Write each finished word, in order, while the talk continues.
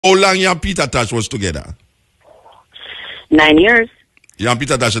How long you and Peter Tosh was together? 9 years. You and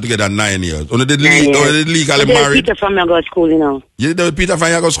Peter Tosh together 9 years. Only did 9 years. legally married? Peter from your go school, you know. You did with Peter from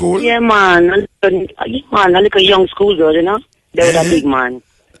your go school? Yeah, man. I like a young school girl, you know. They were a big man.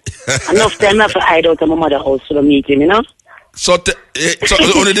 Enough time I have to hide out of my mother's house to meet him, you know. So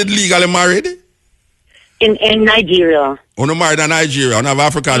only did legally married? In Nigeria. Only married in Nigeria? On have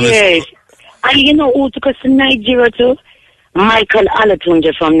African? Yes. And you know who took us to Nigeria too? Michael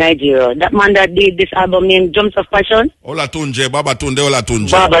Olatunji from Nigeria. That man that did this album named Drums of Passion. Olatunji, Baba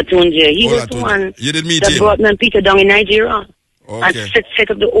Olatunji. Baba Tunji. He was the one you did meet that him? brought me and Peter down in Nigeria. Okay. And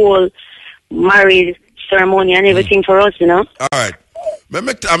set up the whole marriage ceremony and everything for us, you know. All right. I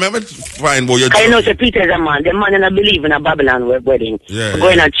remember find what you're I know Sir Peter's a man. The man that believe in a Babylon wedding. Yeah,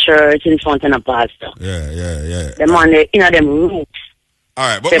 going to church in front of a pastor. Yeah. The man, you know, them roots. All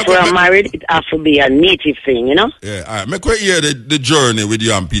right. But if we're married, it has to be a native thing, you know? Yeah, all right. Make we hear the journey with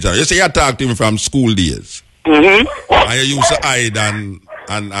you and Peter. You say you talked to him from school days. Mm-hmm. And you used to hide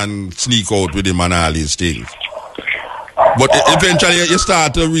and sneak out with him and all these things. But eventually you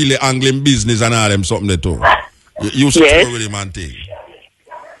start to really angling business and all them something there too. You used to go with him and things.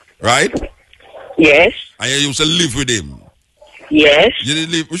 Right? Yes. And you used to live with him. Yes. You did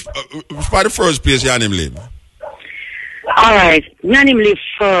live. Which part the first place you and him live? All right. Me and him live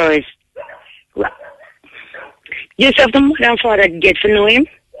first. You have the mother and father get to know him.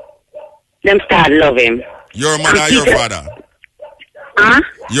 Them start love him. Your mother or your father? Huh?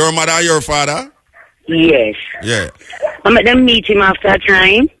 Your mother or your father? Yes. Yeah. I met them meet him after a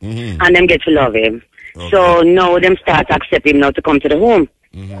time and them get to love him. Okay. So now them start accept him now to come to the home.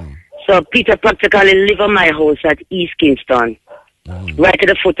 So Peter practically live on my house at East Kingston, right to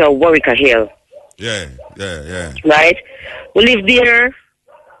the foot of Warwicker Hill. Yeah. Right? We live there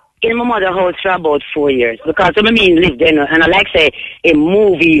in my mother's house for about 4 years. Because I mean live there, and I like say a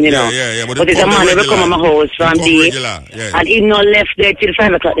movie, you know. Yeah. But it's a man who will come to my house from day, and he not left there till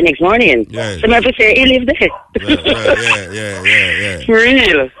 5 o'clock the next morning. Yeah. So I have to say he live there. Yeah. For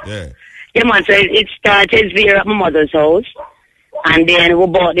real. Yeah, man, so it started there at my mother's house. And then we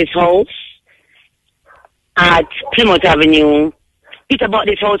bought this house at Plymouth Avenue. Peter bought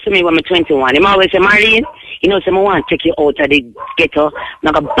this house to me when I was 21. He always say, Marlene, you know, so I want to take you out of the ghetto.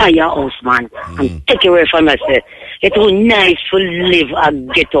 I'm going to buy your house, man, and take you away from us. It's too nice to live a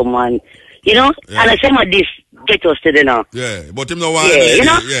ghetto, man. You know? Yeah. And I say, this ghetto still, you know. Yeah, but him no want. Yeah, you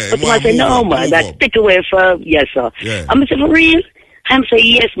know? But I say, no, man, that's take away from, yes, sir. Yeah. I'm say, for real? I'm say,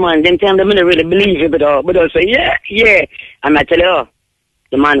 yes, man. Them time, they don't really believe it, but I say, yeah. And I tell you,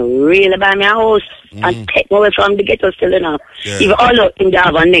 the man really buy me a house and take me away from the ghetto still, you know. Yeah. Even all of him, they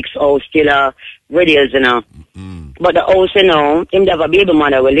have a next house still, radios, you know. But the house, you know, him they have a baby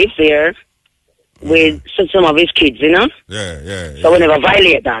mother will live there with some of his kids, you know. Yeah. So we never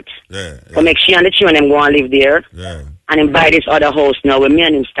violate that. Yeah. So make sure and the children them go and live there. Yeah. And him buy this other house now where me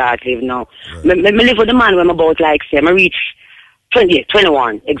and him start live now. Yeah. Me live with the man when I'm about like, say, I reach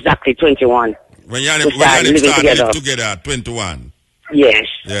 21, exactly 21. When you and him start live together at 21? Yes.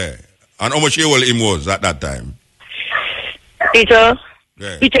 Yeah. And how much old him was at that time? Peter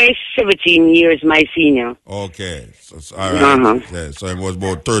is 17 years my senior. Okay. So, all right. Yeah, so he was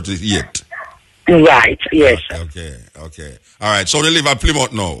about 38. Right, yes. Okay. All right, so they live at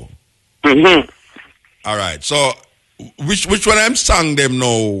Plymouth now? All right, so which one of them sang them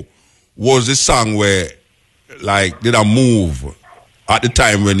now was the song where, like, did I move at the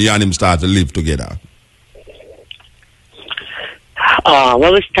time when you and him started to live together?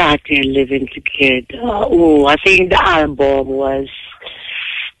 When we started living together, I think the album was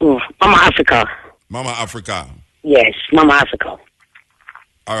Mama Africa. Mama Africa? Yes, Mama Africa.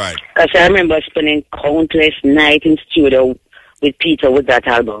 All right. Because I remember spending countless nights in studio with Peter with that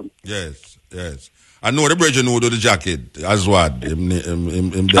album. Yes. I know the bridge know the jacket as well.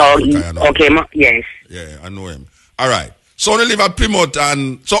 Okay, yes. Yeah, I know him. All right. So they live at Plymouth,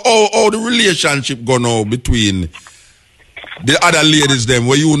 and so all the relationship go now between the other ladies them,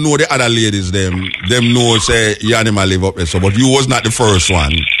 where you know the other ladies them know say you animal live up there, so but you was not the first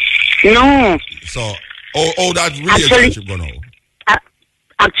one. No. So all that relationship go now.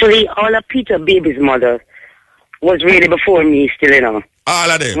 Actually, all of Peter baby's mother was really before me still, you know. All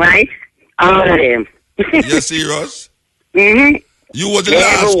of them? Right? All of them. You're serious? Mm-hmm. You was the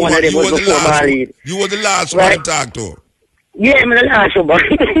last one. You was the last one to talk to. Yeah, I'm the last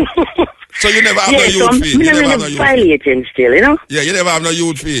one. So you never have no youth fame? You never have no youth violate him still, you know? Yeah, you never have no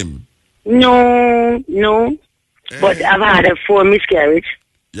youth fame? No. But I've had 4 miscarriages.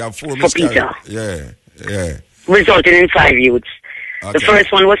 You have 4 miscarriages? Yeah. Resulting in 5 youths. Okay. The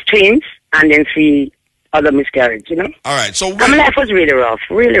first one was twins, and then 3 other miscarriage, you know. All right. So my life was really rough,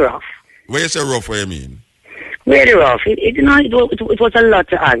 really rough. When you say rough, what do you mean? Really rough. It was a lot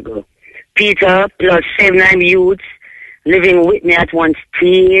to handle. Peter plus 7 youths living with me at one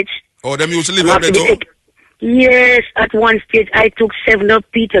stage. Oh, them used to live up there too? Yes, at one stage I took 7 of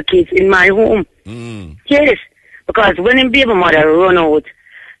Peter kids in my home. Yes, because when his baby mother run out,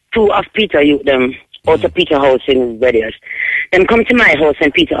 2 of Peter youth them out of Peter house in Vedas. Them come to my house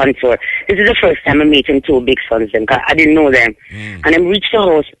and Peter on tour. This is the first time I'm meeting 2 big sons them, cause I didn't know them. And them reach the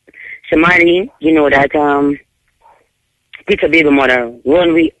house. So Marlene, you know that Peter baby mother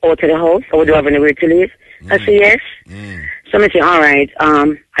run we out of the house. I would have anywhere to live. I say yes. So I say, all right.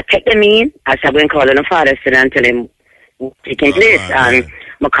 I take them in. I said, I'm going to call the father and tell him what's taking place. And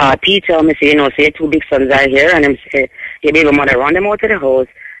I call Peter. I say, you know, say 2 big sons are here. And I say, your baby mother run them out of the house.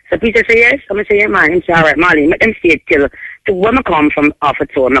 So Peter say yes. I'm say, yeah, man. I say, all right, Marlene, let them stay till when I come from off a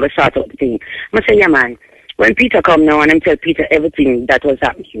tour, I'm going to start out the thing. I say, yeah, man. When Peter come now and I tell Peter everything that was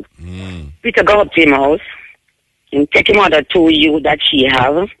happening. Peter go up to him house and take him out of 2 youth that she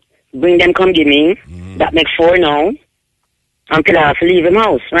have. Bring them come give me. That makes 4 now. Until I have to leave him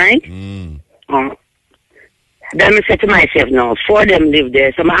house, right? Then I said to myself, no, 4 of them live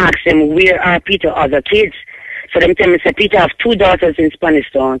there. So I ask them, where are Peter's other kids? So them tell me, say, Peter have 2 daughters in Spanish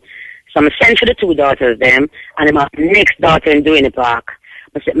Town. So I send for the 2 daughters them, and my next daughter in Duane Park.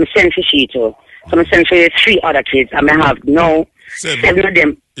 I send for she too. So I send for 3 other kids, and I have now 7 of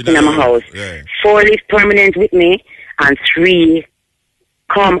them in my house. 4 live permanent with me, and 3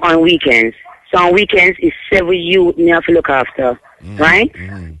 come on weekends. So on weekends, it's 7 youth me have to look after, right?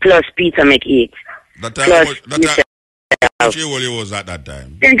 Plus Peter make 8. That time, how old you was at that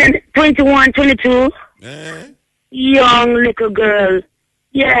time? Then 21, 22. Young little girl.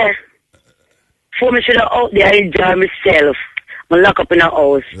 Yeah. For me should have out there enjoy myself. I lock up in a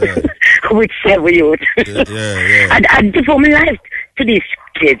house with 7 youth. I devote my life to these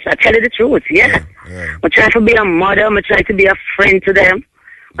kids. I tell you the truth, I try to be a mother. I try to be a friend to them.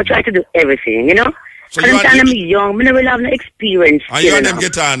 I try to do everything, you know. So and I'm young. I never have no experience. And you want them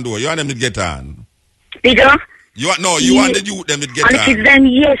get on, though. You want them to get on. Peter? You want the youth them to get on. And kids them,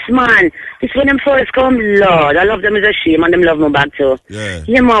 yes, man. It's when them first come, Lord. I love them as a shame, and them love me back too. Yeah,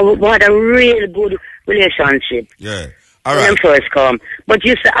 man. We had a real good relationship. Yeah. All right. When them first come. But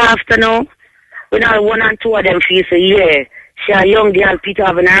you say after now, when I 1 and 2 of them feel say, yeah, she a young girl, Peter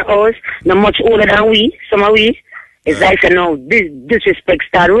have in her house, not much older than we, some of we. It's like, you know, disrespect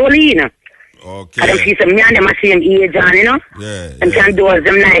start rolling, you know. Okay. And them see some me and them are same age, and, you know. Them can do as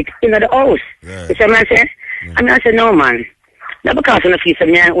them like, in the house. You see what I say? And I said, no, man. Not because when I feel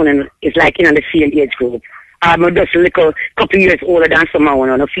some me and it's like in the same age group. I'm just a little couple years older than someone,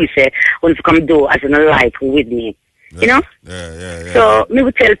 and I feel say, when to come do as an like with me. You know? So, me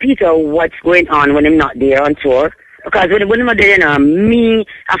would tell Peter what's going on when I'm not there on tour. Because when I'm not there, you know, me,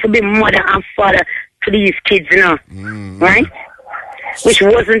 I have to be mother and father to these kids, you know, right? Which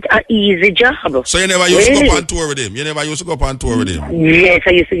wasn't an easy job. So you never used to go up on tour with him? You never used to go up on tour with him? Yes,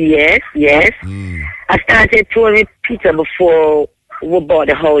 I used to, yes. I started touring with Peter before we bought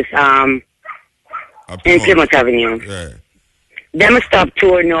the house in Plymouth Avenue. Then I stopped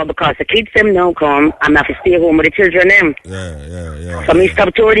touring now because the kids them now come, I'm have to stay home with the children them. So me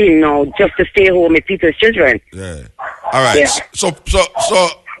stop touring now just to stay home with Peter's children. All right. So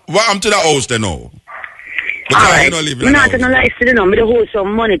what happened to the house then now? Because you don't live in the house. I'm not like to know. I hold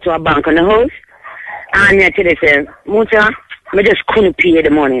some money to a bank on the house. And I tell you, say, Muta, I just couldn't pay the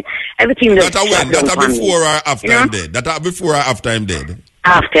money. Everything that when? That before or after I'm dead? That before or after I'm dead?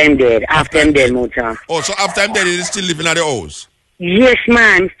 After I'm dead. After I'm dead, Muta. Oh, so after I'm dead, he's still living at the house? Yes,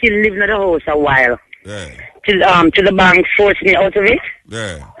 man. I'm still living at the house a while. Till the bank forced me out of it.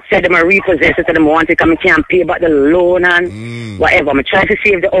 Said them I repossess it, and them want to come and can't pay back the loan and whatever. I'm trying to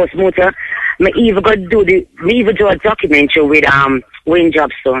save the house, Muta. I even do a documentary with Wayne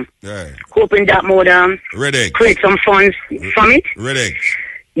Jobson. Hoping that more create some funds from it. Reggae.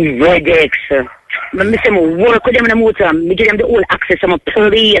 I say work with them in the motor. I give them the whole access to my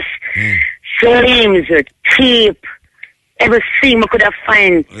police, flames, tape, everything I could have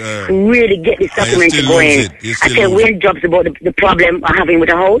find to really get this document going. I said Wayne Jobs about the problem I'm having with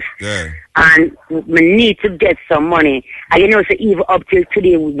the house. And we need to get some money. And you know, so even up till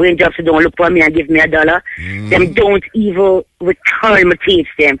today, Wayne Jobs don't look for me and give me $1. Them don't even return my tapes,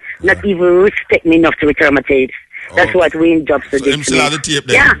 them. Not even respect me enough to return my tapes. That's what Wayne Jobs did. So him still have the tape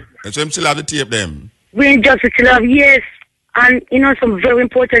them? So him still have the tape them? Wayne Jobs still have, yes. And, you know, some very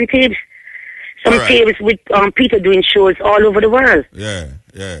important tapes. Some tapes with Peter doing shows all over the world. Yeah.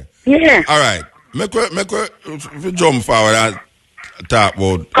 All right. Make we jump forward. talk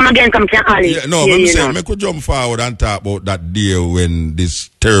about... Come again, come can Ali. Yeah, no, me could jump forward and talk about that day when this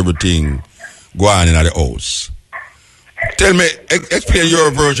terrible thing go on in the house. Tell me, explain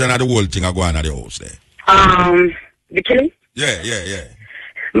your version of the whole thing go on in the house there. The killing? Yeah.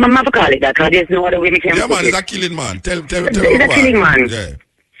 Mama call it that, because there's no other way we can. Yeah, man, it's a killing, man. Tell it's a killing, man. Yeah.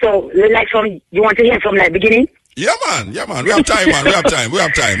 So, like you want to hear from like beginning? Yeah, man. We have time, man. We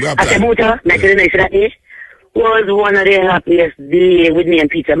have time. I said, Muta, nice to that day was one of the happiest days with me and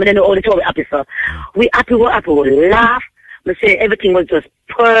Peter. I don't know all the time we happy, sir. We happy, we laugh. We say everything was just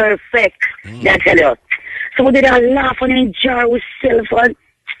perfect. I tell you. So we did a laugh and enjoy ourselves. And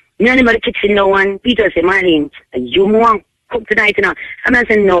me and him in the kitchen now, and Peter said, Marlene, you want cook tonight, you know? And I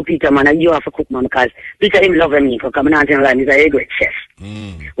said, no, Peter, man, you have to cook, man, because Peter him love me, because I'm not in line, he's a great chef.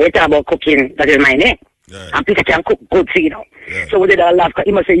 We talk about cooking, that is my name. Yeah. And Peter can cook good, you know. Yeah. So we did a laugh, because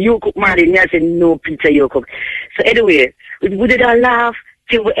he must say, you cook, Marlene. I said, no, Peter, you cook. So anyway, we did a laugh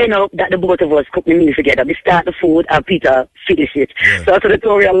till we end up that the both of us cook the meal together. We start the food, and Peter finish it. Yeah. So after the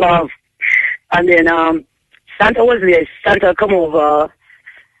story, I laugh. And then Santa was there. Santa come over.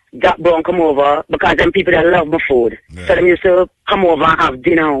 Doc Brown come over because them people that love my food. Yeah. So them used to come over and have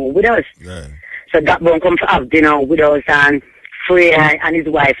dinner with us. Yeah. So Doc Brown come to have dinner with us, and Freya and his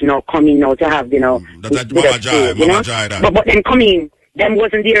wife now coming now to have dinner. That's Mama Jai, But them coming, them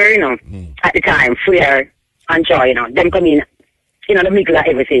wasn't there, you know, at the time. Freya and Joy, you know, them coming, you know, the middle of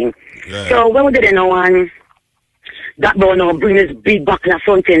everything. Yeah. So when we did it now, and Doc Brown now bring this big bucket of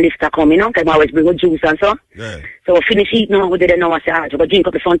fountain lifter come, you know, because I always bring a juice and so. Yeah. So we finish eating now, we did it now, I said, alright, we're going to drink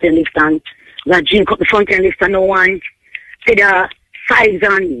up the fountain lifter, and we're going to drink up the fountain lifter now, and see the size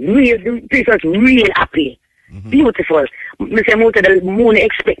and the people real happy. Beautiful. I say, most of the moon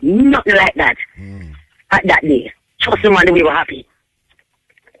expect nothing like that at that day. Trust me, man, we were happy.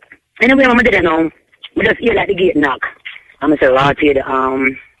 Anyway, when I did it now, we just hear like the gate knock. And I say, right here,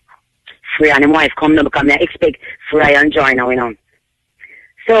 Freya and his wife come now because I expect Freya and Joy now, you know.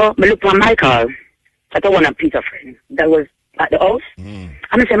 So I look for Michael, that's one of Peter's friends, that was at the house. And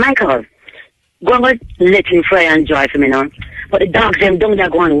I say, Michael, go and let him Freya and Joy for me now. But the dogs, them down there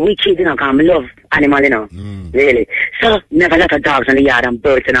going wicked, you know, because I love animals, you know. Really. So, never let the dogs in the yard and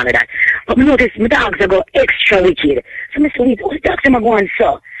birds and all of that. But I notice my dogs are go extra wicked. So I say, wait, those dogs are going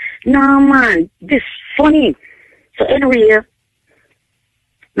so? No, man, this funny. So anyway,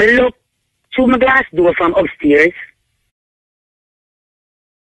 I look through my glass door from upstairs.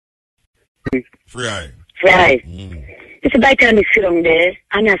 Fry. It's about time I sit down there,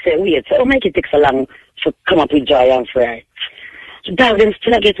 and I say, wait, so don't make it take so long to come up with Joy and Fry. So that them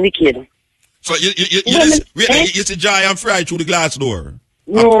still get wicked. So you see Joy and Fry through the glass door?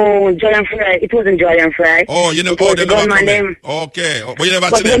 No, Joy and Fry. It wasn't Joy and Fry. Oh, you know, the gunman them. Okay, but you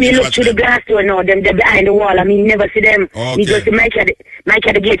never see them. But when you look through the glass door, no, them they're behind the wall. I mean, never see them. Okay. You just see Mike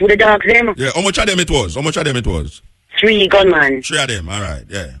at the gate with the dogs, them. Yeah, how much of them it was? 3 gunmen. 3 of them, all right,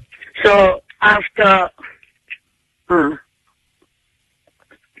 yeah. So after, what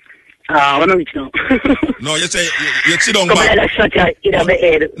am I now? No, you say you sit down back.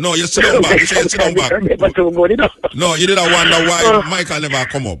 No, you sit down back. You say you sit down back. No, you didn't wonder why Michael never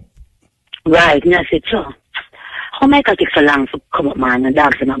come up. Right, and I said, so, how Michael takes so long to come up, man, and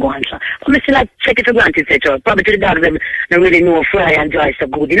dogs are not going, so. But I still like check it for granted, say, so, probably to the dogs, they don't really know Fry and Joy so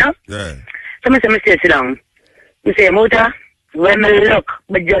good, you know? Yeah. So I say, I sit down. I say, Mota, when I look,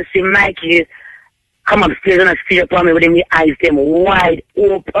 but just see Mikey come upstairs and stare upon me with them eyes them wide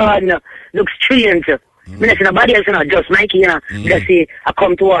open, look strange. I say nobody else, you know, just Mikey, you know. Just see I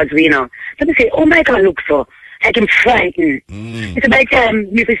come towards me, you know. So I say, oh, Michael look so. Like him frightened. It's about time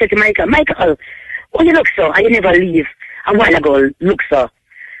you say to Michael, why you look so? And you never leave. A while ago, look so.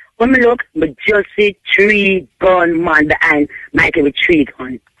 When I look, I just see 3 gun man behind Michael with 3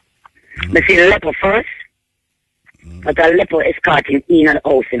 guns. I see the leper first. But the leper escorting in the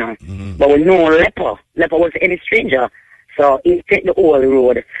house, you know. But with no leper. Leper was any stranger. So he take the whole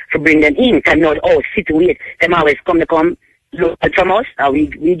road to bring them in. Because now the house situate. Them always come look from us.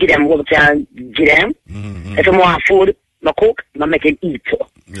 We give them what we can give them. If you want food, I cook, I make them eat too.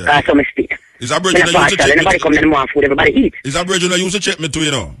 That's how I speak. Is that bread you used to check me? Nobody come and want food, everybody eat. Is that bread you used to check me too,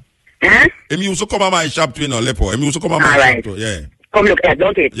 you know? Huh? Him used to come at my shop too, you know, leper. Him used to come at my shop too, yeah. Come look at,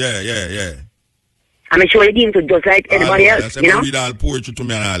 don't it? Yeah. I'm sure you didn't just like anybody else, you know? Read all poetry to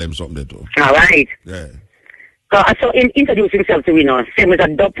me and all them something too. All right. Yeah. So I saw him introduce himself to me, you know. Say he was a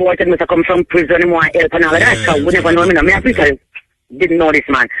dope port and must have come from prison and want help and all of that. So we never know him, you know. Me and Peter didn't know this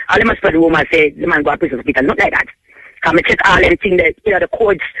man. All them spread the woman say the man go to prison for Peter. Not like that. Because I check all them things that, you know, the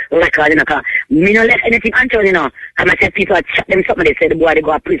codes record, you know, because Me no left anything until, you know. And I said, Peter, I check them something. They said, the boy, they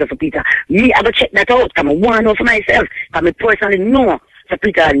go a prison for Peter. Me, I go check that out. Because I want to know for myself. Because I personally know. So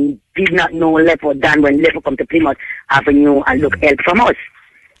Peter did not know Lepo than when Lepo come to Plymouth Avenue and look help from us.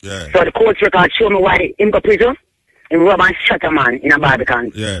 Yeah. So the court record show me why him go prison. Him rob and shot a man in a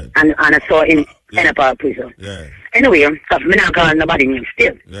Barbican. Yeah. And I saw him end up a prison. Yeah. Anyway, because me not call nobody name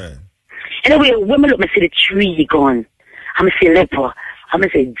still. Yeah. Anyway, when I look, I see the tree gone. I'm see Lepo. I'm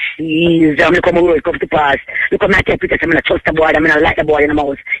say, jeez, I'm going to come over, come to pass. Look, I'm not tell Peter, I'm going to trust the boy, I'm going to like the boy in the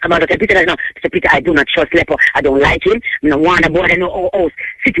house. I'm going to tell Peter, no, Peter, I do not trust Lepo. I don't like him. I don't want the boy, I know how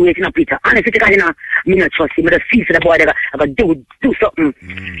situation of Peter. Honestly, because, you know, I don't trust him. I don't feel for the boy, I got to do something.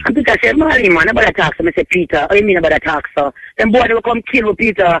 And Peter said, Marlene, man, nobody talk. So I said, Peter, what do you mean nobody talk, so? Them boy, they will come kill with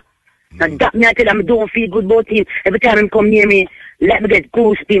Peter. And that me, I tell them, I don't feel good about him. Every time him come near me, let me get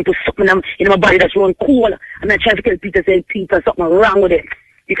goosebumps, put something in my body that's run cool. I'm not trying to tell Peter, say, Peter, something wrong with it.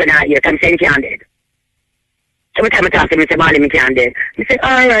 You cannot hear, I'm saying he can't dead. Every time I talk to him, I say, Marlene, me can't dead. He said,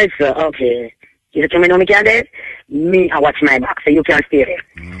 all right, sir, okay. You say, me know me can't dead? Me, I watch my back, so you can't stay there.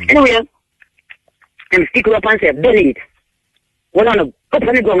 Anyway, I'm stick up and say, belly it. Well, on a couple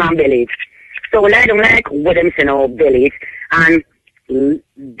of the ground and belly it. So I don't like what them say now, belly it. And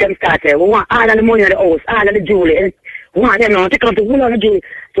them start saying, we want all of the money of the house, all of the jewelry. We want them now, take off the wool of the jewelry.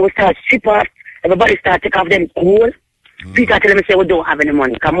 So we start strip off, everybody start take off them gold. Peter tell me say we don't have any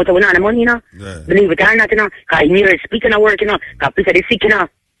money. Because we don't have any money, you know. Yeah. Believe it or not, you know. Because years Peter not work, you know. Because Peter is sick, you know.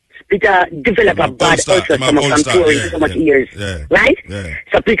 Peter develop a bad ulcer from touring for so much years. Yeah. Right? Yeah.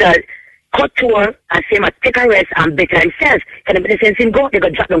 So Peter cut tour and say, take a rest and better himself. Can the sense him go? They go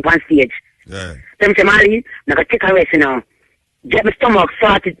drop them on stage. Yeah. Them say, Marlene, I'm going to take a rest, you know. Get my stomach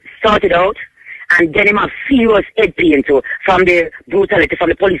sorted out. And then him have serious head pain too. From the brutality, from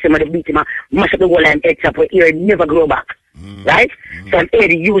the police, when they beat him, mash up the whole and head up where ear never grow back. Right? So him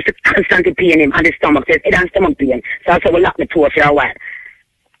head used to constantly pain him and the stomach, says head and stomach pain. So also we lock the tour for a while.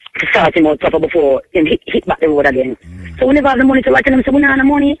 To start him out proper before him hit back the road again. So we never have the money to write to them, so we don't have the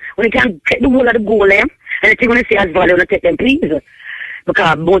money. When you can take the whole of the goal them, and the thing when you say as value, we take them please.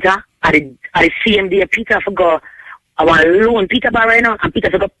 Because both at the same day, Peter forgot. I want to loan Peter Barra, you know, and Peter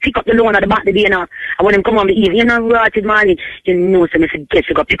said, pick up the loan at the back of the day, you know. And when him come on the evening, you know, rotted, man, you know, so I said, guess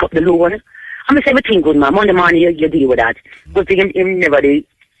you got to pick up the loan. I'm going to say, everything good, man. Monday morning, you deal with that. Good thing, him never did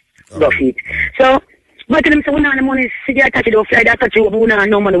rough it. So, but to them say, we don't have the money, see the attach it, or fly that touch you, but we don't have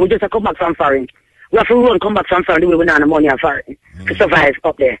no money, we just have to come back from foreign. We have to run, come back from foreign, the way we don't have the money at foreign to survive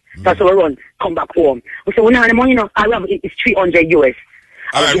up there. That's how we run, come back home. We say, we don't have the money, you know, I have, it's 300 US.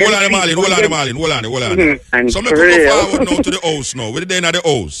 All right, hold on, Marlene. So, me go forward now to the house now. We're there in the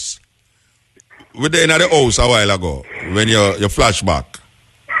house. We're there in the house a while ago when you flashback.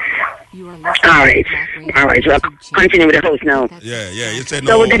 All right. So I continue with the house now. Yeah. You said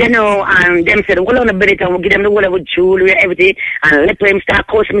no. So they didn't know, and them said, well, on the bed, and we'll give them the whatever jewelry, everything, and let them start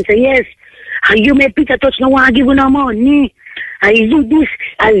coaching me. Say, yes, and you make Peter Tosh no want to give you no money, and you do this,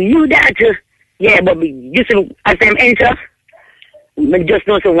 and you that. Yeah, but you see, as them enter. But just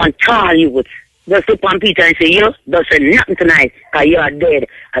know someone tell you would just look on Peter and say, you don't say nothing tonight because you are dead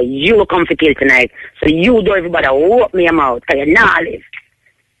and you will come to kill tonight. So you do everybody whoop me out because you're not live.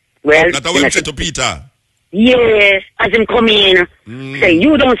 Well, that's what you said to Peter. Yeah, as him come in, say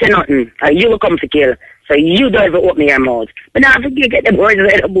you don't say nothing and you will come to kill. So you don't ever open your mouth. But now I forget the words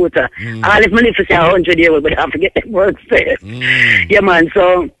right about her. All if my live for say 100 years, but I forget the words there. Yeah, man,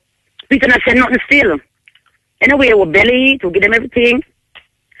 so Peter not say nothing still. Anyway, we belly to give them everything.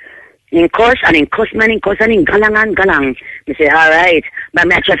 In course, and in course, man, in galang. Me say, all right.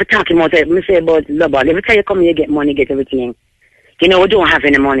 But I try to talk him out. Me say about Lobo. Every time you come here, you get money, get everything. You know, we don't have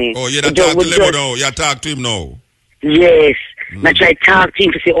any money. Oh, you don't talk to Lobo now. You talk to him now. Yes. I try to talk to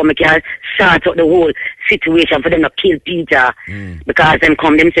him to say, oh, I can sort out the whole situation for them to kill Peter. Because them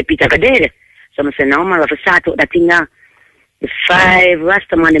come, them say Peter got dead. So I say, no, man, I have to sort out that thing now. The 5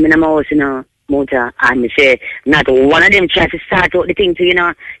 Rasta man, them in the house, you know. Motor, and me say, not one of them try to start out the thing to, you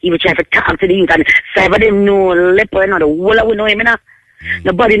know, even try to talk to the youth, and 5 of them know leper, you know, the whole of we know him, you know.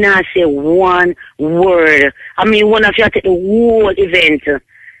 Nobody now say one word. I mean, one of you take the whole event.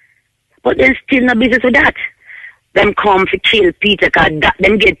 But then still no business with that. Them come to kill Peter, because that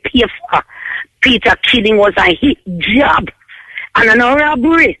them get paid for. Peter killing was a hit job, and a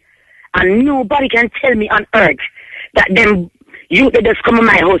robbery. And nobody can tell me on earth that them you they just come to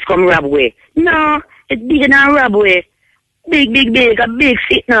my house, come rob away. No, it's bigger than rob away. Big, a big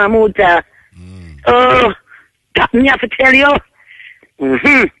sit now, motor. Oh, that me have to tell you.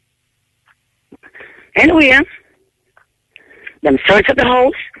 Anyway, them search at the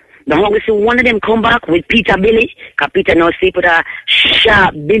house. The house, one of them come back with Peter Billy, because Peter no sleep with a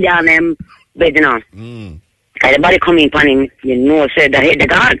sharp Billy on them bed, you know. Cause the body come in upon him, you know, said the head the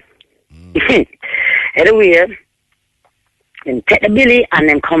gone. Anyway, then take the billy and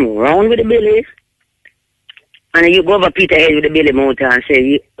then come round with the billy. And then you go over Peter head with the billy motor and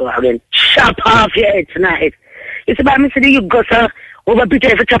say, then chop off your head tonight. You see, but me say, you go, sir, over Peter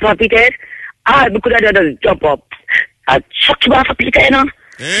head for chop off Peter head. Because I just jump up. I chuck you off of Peter, you know.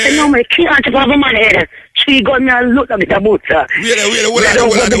 Say, no, man, can't chop off a man head. She got me and look at me about, sir. Wait,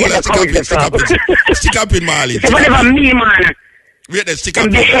 stick up in Marlene. It's whatever me, man. Wait, stick up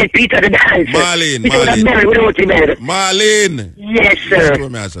in Peter the dance. Marlene. Marlene. Yes, sir.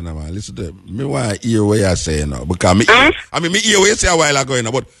 Listen to me. Why hear what you say now? Because me hear what you say a while ago,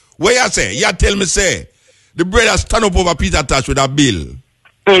 but what you say? You tell me, say, the brother stand up over Peter Tosh with a bill.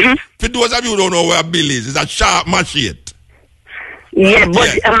 For those of you who don't know where a bill is, it's a sharp machete. Yeah, but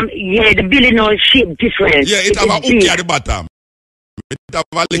the bill is no shape different. Yeah, it have a hook at the bottom. It have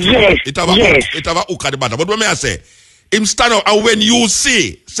a hook at the bottom. But what may I say? Him stand up, and when you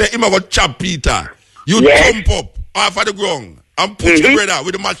say him have a chop Peter, you jump up off of the ground and push the brother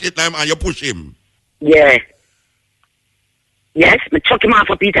with the machete knife and you push him. Yeah. Yes, I chuck him off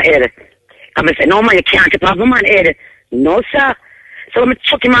of Peter head. And I say, no man, you can't chop off my man head. No, sir. So I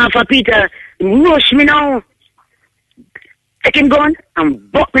chuck him off of Peter, rush me now. Take him gun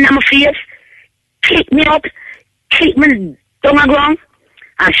and buck me on my face, kick me up, kick me down the ground,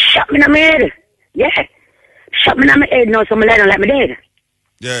 and shot me in my head. Yeah. Shot me in my head now, so I lie down like me dead.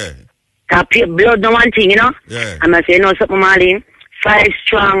 Yeah. Cause pure blood no one thing, you know? Yeah. And I say, you know something, Marlene? 5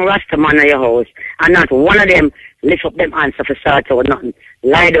 strong Rasta man in your house, and not one of them lift up them hands for start or nothing.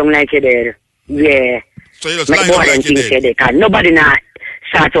 Lie down like you're dead. Yeah. So you just lie down like you're dead? Cause nobody not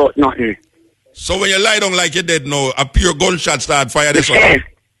start out nothing. So when you lie down like you're dead now, a pure gunshot start fire this one?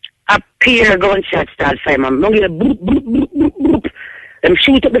 A pure gunshot start fire, man. Don't get a boop, boop, boop, boop, boop. Them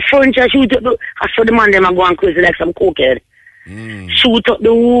shoot up the furniture, shoot up the... I saw the man them are going crazy like some cokehead. Shoot up the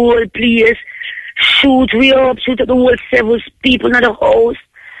whole place. Shoot way up, shoot up the whole several people in the house.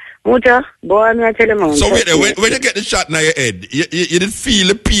 What boy, I'm not telling you. So wait, when you get the shot in your head, you didn't feel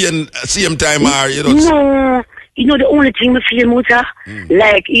the pain same time or you don't... No. You know the only thing I feel, Muta?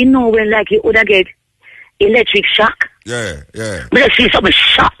 Like, you know when like you would get electric shock? Yeah. But I see something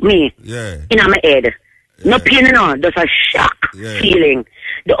shock me. Yeah. In my head. No pain at all, just a shock feeling.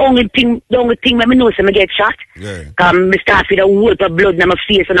 The only thing when I know I get shot, I start with a whoop of blood in my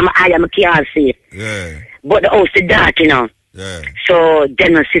face and my eye and I can't see. Yeah. But the house is dark, you know. Yeah. So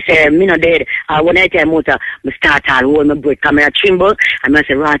then she said, me not dead. When I tell Mota, I start to hold my breath, come I tremble, and I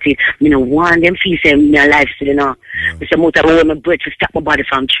say, Ratty, me no want them feel say me alive still, you know. I say, Mota, hold my breath to stop my body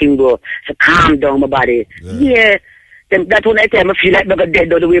from tremble, so calm down my body. Yeah. Then that's when I tell me I feel like I got dead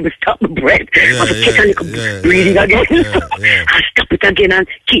the way I stop my breath. I take a little breathing again. I stop it again and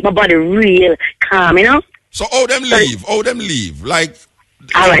keep my body real calm, you know. So how them leave? Like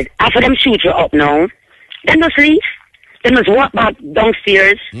alright, after them shoot you up now, then just leave. Then just walk back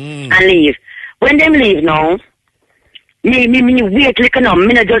downstairs and leave. When them leave now, me wait little now.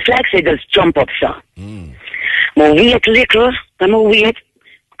 Me not just like say just jump up, sir. Me wait little, come wait.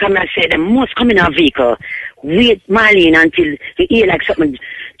 Come and say them must come in a vehicle. Wait, Marlene, until you hear like something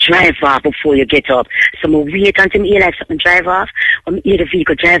drive off before you get up. So me wait until me hear like something drive off. When me hear the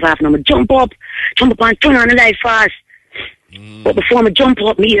vehicle drive off, now me jump up and turn on the light fast. But before me jump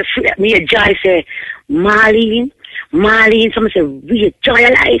up, me hear Joy say, Marlene, someone say, we enjoy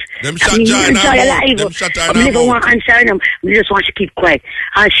your life. Them shot Joy now. Them shot her now. I never want to answer them. I just want to keep quiet.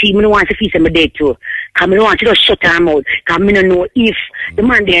 And she, me don't want to feel them dead too. Because I don't want to just shut her mouth. Because I don't know if the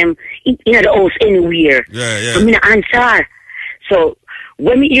man them in the house anywhere. Yeah. So I don't answer. So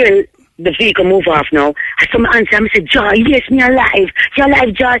when we hear the vehicle move off now, I saw my answer. I say, Joy, yes, me alive. You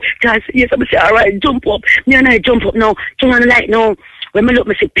alive, Joy? Joy say, yes. I say, all right, jump up. Me and I jump up now. Turn on the light now. When I look,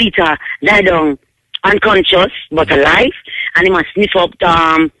 I say, Peter, lie down. Unconscious, but alive, and he must sniff up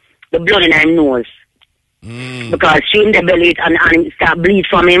the blood in his nose. Because she in the belly and he start bleed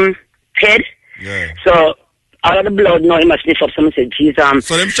from him head. Yeah. So all of the blood now he must sniff up. Someone said, geez,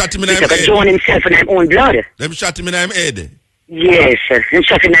 so them shot him in his head. He's drown himself in his own blood. Them shot him in his head. Yes, sir. Them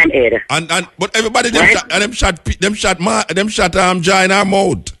shot in his head. And but everybody them shot Joy in her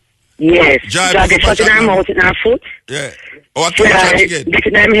mouth. Yes. Joy get shot in her mouth and her foot. Yeah. Oh, I shot again. Get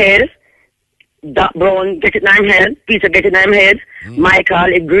in her head. Doc Brown, get it in his head. Peter, get it in his head.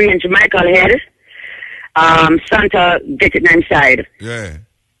 Michael, it green to Michael head. Santa, get it in his side. Yeah.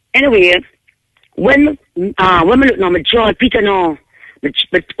 Anyway, when we look now, my jaw, Peter now,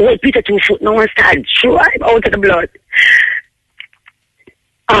 but old Peter 2 foot now and start drive out of the blood.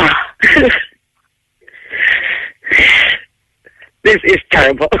 This is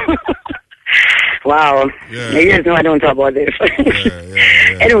terrible. Wow. Yeah. You just know I don't talk about this.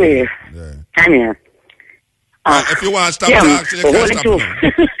 Anyway, I'm here. If you want to stop talking, you can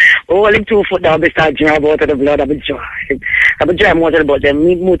stop. Only 2 foot down, I start driving out of the blood. I've been driving out of the blood.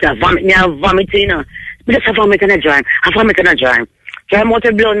 Then vomiting. But just a vomit and a drive. Drive out of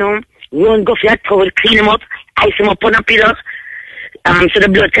the blood now. Run, go for your towel, clean him up, ice him up on a pillow. So the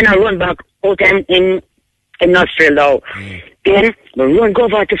blood cannot run back out in nostril now. Then we run, go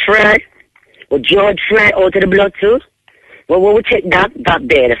over to Fred. We George Fred out of the blood too. Well, we will take that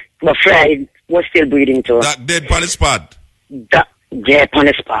dead. But Fred was still breathing too. That dead on the spot? That dead on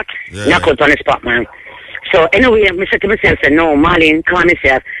the spot. Knock out on the spot, man. So anyway, I said to myself, no, Marlene, calm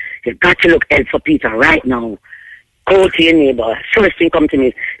yourself. You've got to look help for Peter right now. Go to your neighbor. First thing come to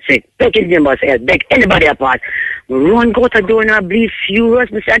me, say, beg his neighbor's help, beg anybody apart. Run, go to the door and I bleed furious.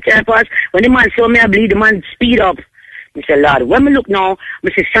 I say, I pass. When the man saw me, I bleed, the man speed up. I say, Lord, when I look now, I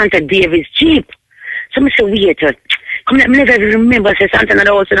say, Santa David's Jeep. So I say, wait, come let me never remember, I say, Santa in the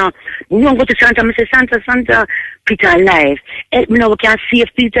house, you know. We won't go to Santa, I say, Santa, Peter alive. Help me now, we can save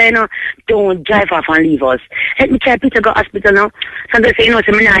Peter, you know. Don't drive off and leave us. Help me try Peter go hospital now. Santa say, you know,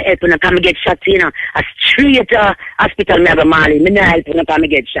 so me not help when I come get shot, you know. A straight hospital, me have a Marley. Me not help when I come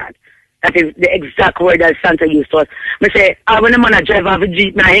get shot. That is the exact word that Santa used to us. Me say, when the man a drive off the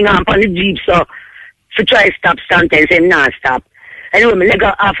Jeep, I hang on the Jeep, so try to stop Santa and say, nah, stop. Anyway, me leg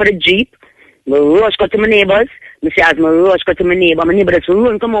off of the Jeep. I rush go to my neighbors. I say, as I rush go to my neighbor just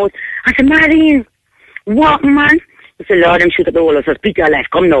run, come out. I say, Marlene, what, man? I say, Lord, I'm shoot at the wall. I say, Peter alive,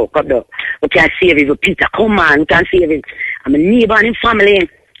 come now. We can't save him. Peter, come on, we can't save him. I'm a neighbor and his family.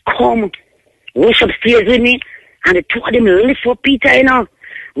 Come, rush upstairs with me. And the two of them lift for Peter, you know.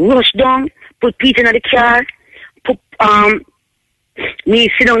 Rush down, put Peter in the car. Put, me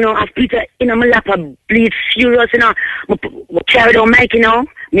sit down now, have Peter in my lap, I bleed furious, you know. We carry down Mikey now.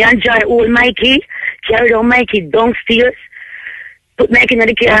 Me and Joy old Mikey. Carry down Mikey downstairs. Put Mikey in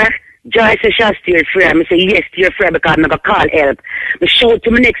the car. Joy says, she'll steer free. I say, yes, steer free because I'm going to call help. I shout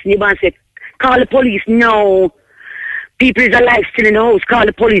to my next neighbor and say, call the police. No. People is alive still in the house. Call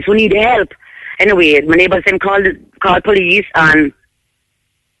the police. We need help. Anyway, my neighbors them call police and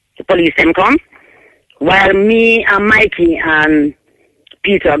the police them come. While me and Mikey and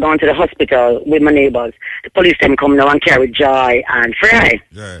Peter are going to the hospital with my neighbors. The police then come now and carry Joy and Fry.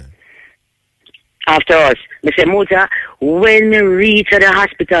 Yeah. After us. I say, Muta, when we reach the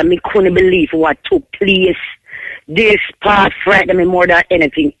hospital, me couldn't believe what took place. This part frightened me more than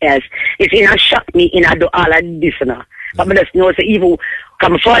anything else. It's in a shock me in a do all of this now. But I just know so evil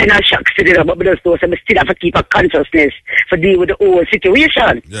come fall in a shock still, but I just know so I still have to keep a consciousness for deal with the whole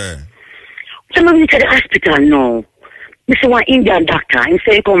situation. Yeah. So I reach the hospital now. I see one Indian doctor, he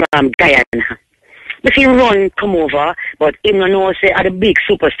say he come from Guyana. I see him run, come over, but him no know say I'm the big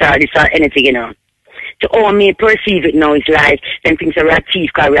superstar, this or anything, you know. To all me perceive it now, it's like them things are a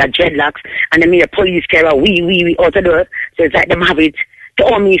thief because we are dreadlocks, and then me a police carry we out the door, so it's like them have it. To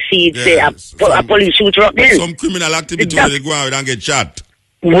all me see it, say a police shooter up then. Some criminal activity where they go out and get shot.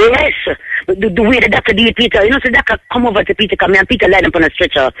 Yes, but the way the doctor did Peter, you know, so the doctor come over to Peter, come here, and Peter lie up on a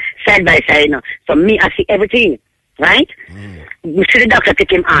stretcher, side by side, you know. So me, I see everything. Right? You see the doctor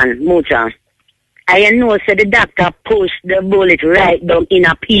take him on, Muta. I know, so the doctor pushed the bullet right down in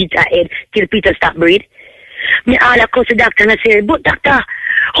a Peter head till Peter stop breathe. Me all across the doctor and I say, but doctor,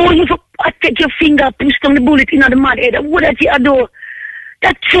 how you take your finger, push down the bullet in the mad head? What did you do?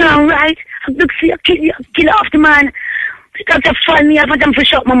 That's not right. I'm going to kill off the man. The doctor find me, I want them to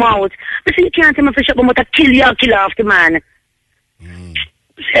shut my mouth. But so you can't tell me to shut my mouth, I kill off the man.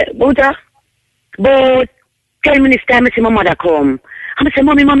 Say, Muta, but 10 minutes time, I see my mother come. I say,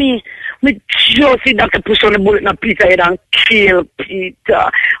 Mommy, me just see doctor push on the bullet in Peter head and kill Peter.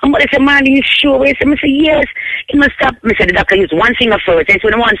 And mother say, man, you sure? I say, yes. He must stop. I say, the doctor use one finger first. And so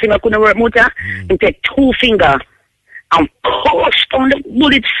when one finger couldn't work, Muta, he take 2 fingers and push on the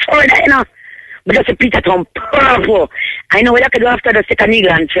bullet further, you know. But that's a Peter turn purple. I know what I could do after the second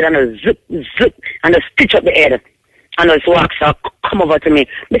needle and thread and a zip, and a stitch up the head. And just walk, so come over to me.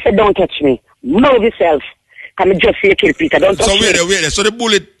 I said, don't touch me. Move yourself. Come just see you kill Peter. Don't touch me. So wait. So the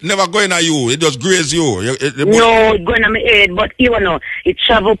bullet never going at you. It just graze you. No, it's going at my head, but you know, it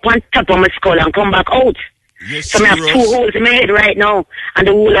travel on top of my skull and come back out. Yes, so I have 2 holes in my head right now, and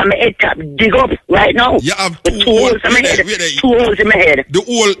the hole on my head top dig up right now. You have 2 holes in my head. 2 holes in my head. The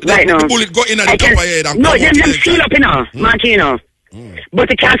hole, the bullet go in at the top of your head and no, come out. No, them seal up, you know, Martino. But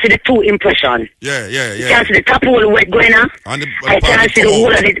you can't see the 2 impression. Yeah. You can't see the top hole where it going on. I can't see the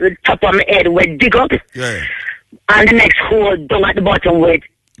hole at the top of my head where it dig up. Yeah. And the next hole down at the bottom where it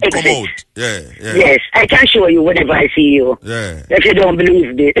exit. Come out. Yeah. Yes, I can show you whenever I see you. Yeah. If you don't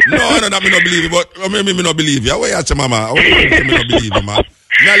believe me. No, me not believe it, but me not believe you. Why you say, Mama? How you me not believe you, man?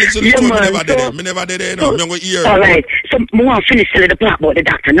 Now listen to me never did it. Me never did it, no. Me go hear. All right. So, I want to finish telling the part about the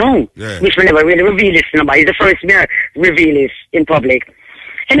doctor now. Yeah. Which we never really reveal this to nobody. It's the first me reveal this in public.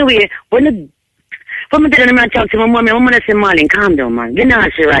 Anyway, when I did a man talk to my mommy, I'm going to say, Marlene, calm down, man. You're not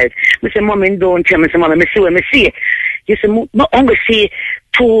right. I say, Mommy, don't tell me. I say, Mommy, I see what I see. You say, I'm going to see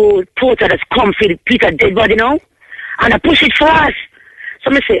two porter that's come for Peter dead body now. And I push it fast.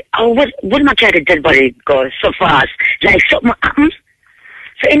 So I say, oh, what am I trying to dead body go so fast? Like something happened.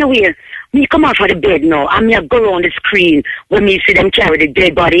 So anyway, me come out for the bed now, and me I go around the screen when me see them carry the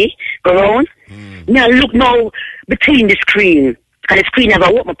dead body, go around. Me I look now between the screen, because the screen never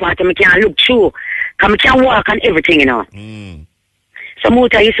open part, and me can't look through, because me can't walk and everything, you know. So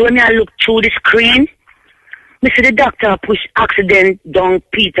Muta, you see when me I look through the screen, me see the doctor push accident down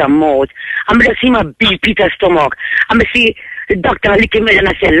Peter's mouth, and me just see my beat Peter's stomach, and me see the doctor lick him and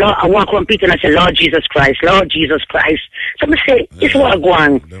I say, Lord, I walk on Peter and I say, Lord Jesus Christ. So I say, it's what I go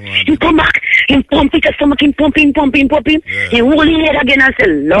on. He come back, he pump Peter's stomach, he pump him. Yeah. He hold his head again and say,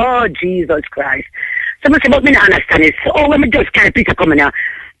 Lord Jesus Christ. So I say, but me not understand it. So, when me just carry Peter coming out,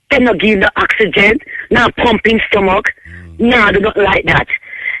 then not give the oxygen, not pumping stomach. No, do not like that.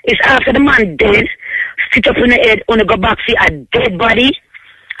 It's after the man dead, sit up in the head, wanna go back, see a dead body,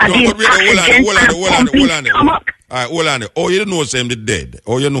 and give oxygen and pumping stomach. Alright, hold on. Oh, you know him the dead.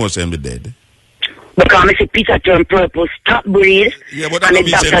 Because I see Peter turn purple, stop breathe. Yeah, but that don't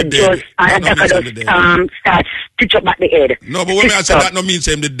mean him the dead. And the doctor just start stitch up back the head. No, but when I say that don't mean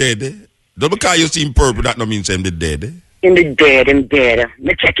him the dead. Don't because you see him purple, that don't mean him the dead. In the dead.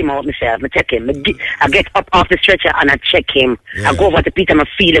 Me check him out myself. I get up off the stretcher and I check him. Yeah. I go over to Peter, I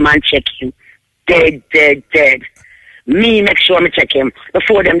feel him and check him. Dead. Me make sure I check him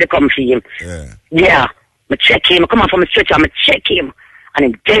before them they come for him. Yeah. I check him. I come out from the stretcher. I check him. And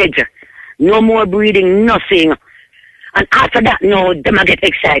I'm dead. No more breathing, nothing. And after that, no, them I get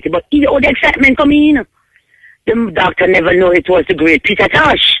excited. But all the excitement come in. Them doctor never know it was the great Peter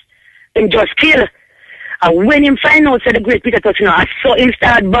Tosh. Them just kill. And when him find out said the great Peter Tosh, I saw him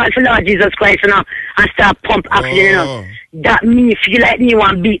start ball for Lord Jesus Christ, and start pump oxygen, That me feel like me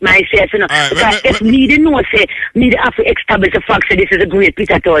want beat myself, Because if me didn't know, say, me have to establish the fact that this is a great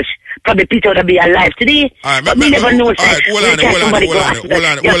Peter Tosh. Probably Peter would be alive today. But me never know, say, hold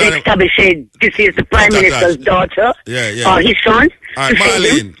on. Establish, say, this is the Prime Minister's daughter, or his son.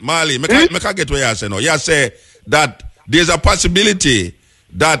 Marlene, I can't get what you say now. You say that there's a possibility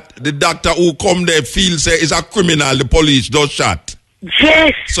that the doctor who come there feels say is a criminal, the police just shot.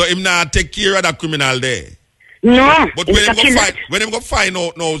 Yes. So him not take care of that criminal there. No. But when him go find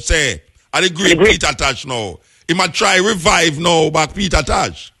out now, say, are the great Peter Tosh now, he might try revive now back Peter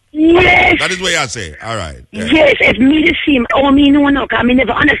Tosh. Yes. That is what you say. All right. Yeah. Yes, if me the same, me no, because me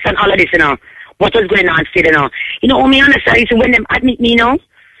never understand all of this, what was going on still, me understand, so when them admit me,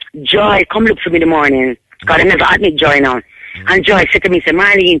 Joy, come look for me in the morning, because I never admit Joy now. And Joy said to me, say,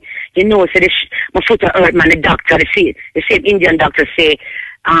 Marlene, say my foot hurt, man, the doctor, the same Indian doctor say,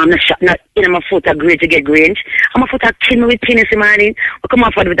 not my foot are great to get great. And my foot are kill me with pain, say, Marlene, I come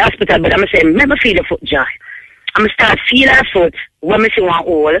off with the hospital, but I'm say, never feel the foot, Joy. I'm start feel that foot, when I see one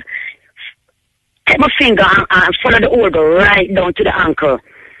hole, take my finger and follow the hole, go right down to the ankle.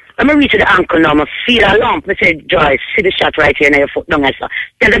 When I reach the ankle now, I feel a lump. I say, Joy, see the shot right here in your foot down. I say,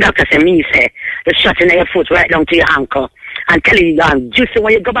 tell the doctor, say, the shot in your foot right down to your ankle. And tell him, just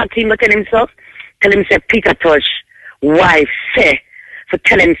when you go back to him, tell him, say, Peter Tosh, wife, say, for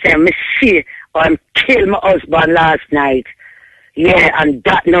tell him, say, me see, or I'm killed my husband last night. Yeah, and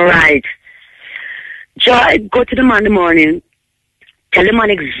that no right. Joy, go to the man in the morning, tell the man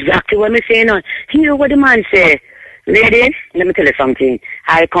exactly what me say now. Hear what the man say. Lady, let me tell you something.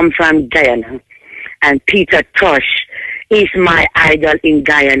 I come from Guyana, and Peter Tosh is my idol in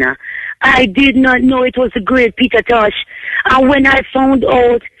Guyana. I did not know it was the great Peter Tosh. And when I found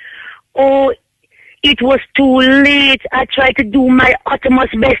out, it was too late. I tried to do my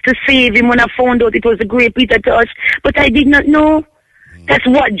utmost best to save him when I found out it was the great Peter Tosh. But I did not know. That's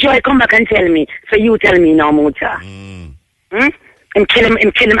what Joy come back and tell me. So you tell me now, Muta. And kill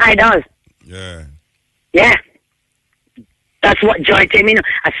him idol. Yeah. That's what Joy tell me now.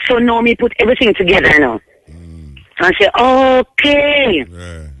 I so know me put everything together now. And I say, okay.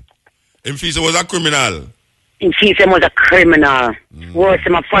 Yeah. Infisa was a criminal. Infisa was a criminal. Worse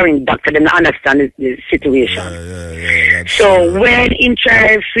than a foreign doctor, they don't understand the situation. Yeah, so when in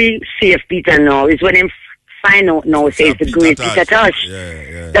try to save Peter now, is when him find out now, says the great Peter Tosh.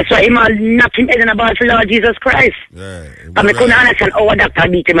 That's why he knocked him head in the ball for Lord Jesus Christ. But I couldn't understand how a doctor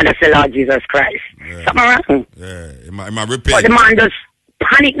beat him and that's the Lord Jesus Christ. Something wrong. But the man just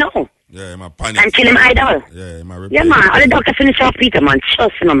panic now. And kill him idol. Yeah, man. All the doctor finish off Peter, man.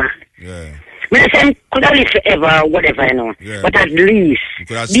 Trust me, man. I say him could have lived forever or whatever, you know. But at least,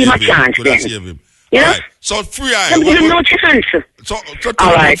 give him a chance then. You know? Right. So Free Eye. Give him no chance. So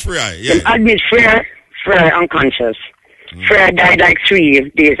all right. Free Eye. Yeah. Admit Frere unconscious. Frere died like 3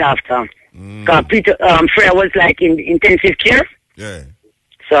 days after. Because Frere was like in intensive care. Yeah.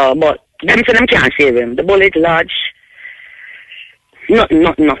 So, but them can't save him. The bullet lodge.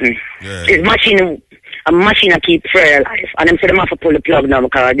 Nothing. Yeah. It's a machine that keep Frere alive. And them say them have to pull the plug now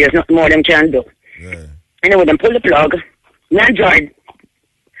because there's nothing more them can do. Yeah. Anyway, them pull the plug. Me and George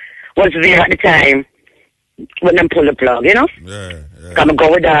was there at the time when them pull the plug, you know? Yeah. Come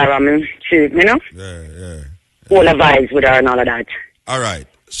go with her, you know? Yeah. All the vibes with her and all of that. All right.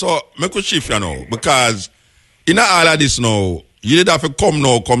 So, me could shift you now, because in all of this now, you did have to come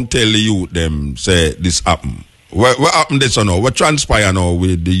tell the youth them, say this happened. What happened this or no? What transpire now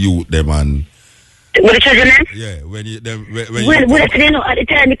with the youth them and... With the children then? Yeah, when you... Well, at the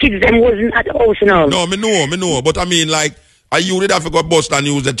time the kids them wasn't at the house now. No, me know. But I mean, like, you did have to go bust and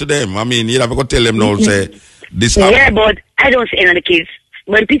use it to them. I mean, you have to go tell them now, say, this happened. Yeah, but I don't see any of the kids.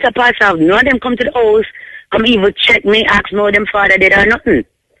 When Peter passed out, none of them come to the house, come even check me, ask no them father did or nothing.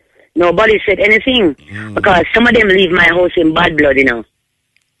 Nobody said anything. Because some of them leave my house in bad blood, you know.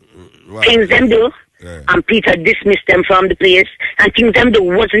 Right. Things them do. Yeah. And Peter dismissed them from the place. And things them do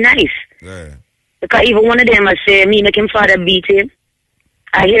wasn't nice. Yeah. Because even one of them I say, me make him father beat him.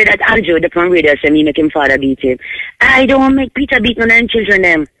 I hear that Andrew, the from radio, say me make him father beat him. I don't make Peter beat none of them children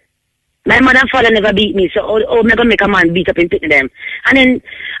them. My mother and father never beat me, so I'm not going to make a man beat up and pick them. And then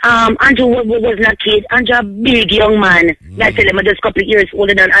Andrew wasn't a kid. Andrew a big young man. I tell him, just a couple of years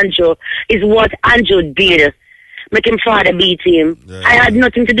older than Andrew. Is what Andrew did. Make him father beat him. Yeah. I had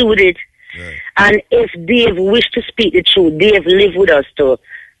nothing to do with it. Yeah. And if Dave wished to speak the truth, Dave lived with us too.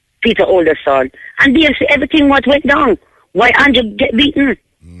 Peter older son. And Dave said everything what went down. Why Andrew get beaten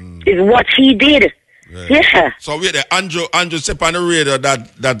is what he did. Yeah. So wait there, Andrew step on the radio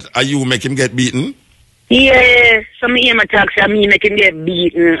that you make him get beaten? Yeah. Some of him attacks and me make him get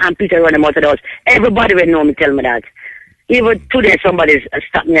beaten and Peter run him out of the house. Everybody will know me tell me that. Even today somebody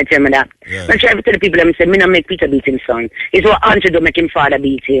stopped me and tell me that. Yeah. I try to tell the people them say, me not make Peter beat him son. It's what Andrew do make him father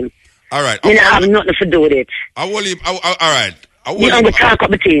beat him. All right. Me not have nothing to do with it. All right. You don't go talk up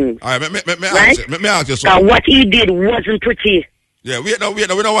the thing. All right, me ask you something. What he did wasn't pretty. Yeah, we don't want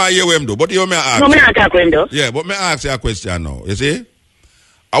to hear him do, but you may ask. No, me not talk with him though. Yeah, but me ask you a question now. You see,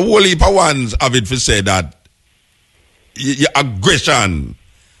 a whole heap of ones have it to say that your aggression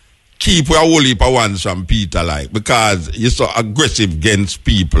keep a whole heap of ones from Peter, like, because you're so aggressive against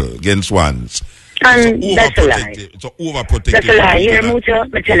people, against ones. And that's a lie. It's overprotective. That's a lie. Here, Muta,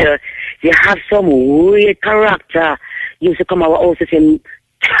 I tell you, you have some weird character. You used to come our house and say,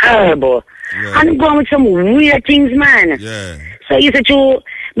 terrible. Yeah. And go on with some weird things, man. Yeah. So you said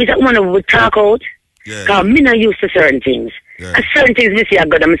me say, woman would talk out. Yeah. Because me not used to certain things. Yeah. And certain things we see are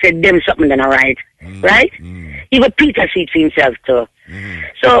good. I said, them something then alright. Right? Even Peter sees himself too.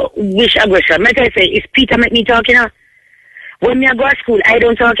 So, wish aggression. Like I say, is Peter make me talk, you know? When me I go to school, I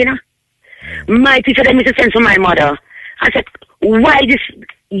don't talk, you know? My teacher, them used to send for my mother. I said, why this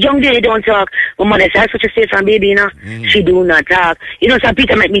young lady don't talk? My mother said, such a safe and baby, you know? She do not talk. You know, so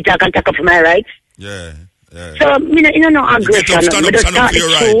Peter make me talk and talk up for my rights. Yeah. So, you know, no aggression. I'm going to start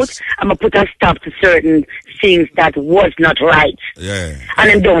the truth. I'm going to put a stop to certain things that was not right. Yeah. And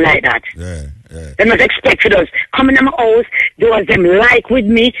them don't like that. Yeah. They must expect us coming to my house, those them like with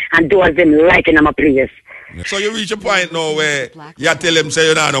me, and those them liking in my place. So you reach a point now where you tell them say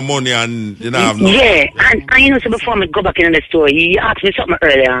you don't have no money and you don't have no... Yeah, and you know, so before I go back in the story, you asked me something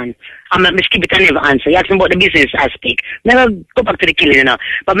earlier on. I'm going to skip it and never answer. You asked me about the business aspect. Never go back to the killing, you know.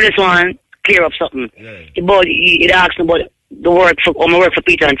 But I just want to clear up something. Yeah. You asked me about the work for, or my work for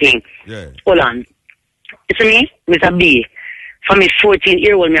Peter and thing. Yeah. Hold on. You see me? Mr. B. From me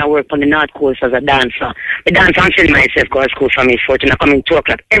 14-year-old, I work on the North Coast as a dancer. I dance and sell myself go to school from me 14. I come in 2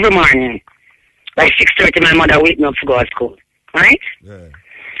 o'clock every morning. By 6:30, my mother wake me up to go to school. Right? Yeah.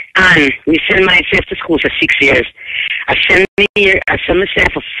 And we send myself to school for 6 years. I send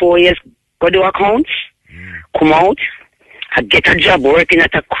myself for 4 years, go do accounts, come out. I get a job working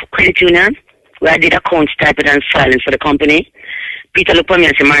at a credit union where I did accounts, typing and filing for the company. Peter looked at me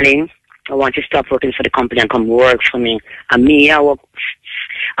and said, Marlene, I want you to stop working for the company and come work for me. And me, I work.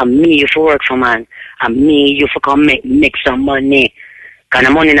 And me, you for work for man. And me, you for come make some money. Because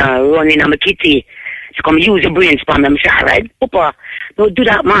the money now running on my kitty. So come use your brains for me. I'm say, all right, Papa, don't do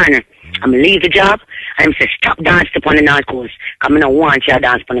that, man. I'm leave the job. And I'm say, stop dancing upon the North Coast. I'm not want you to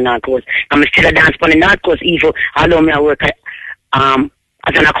dance upon the North Coast. I'm still a dance upon the North Coast, even although I work as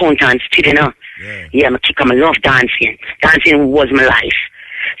an accountant, still, you know. Yeah, I love dancing. Dancing was my life.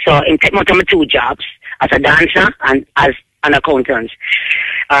 So I take my 2 jobs, as a dancer and as an accountant.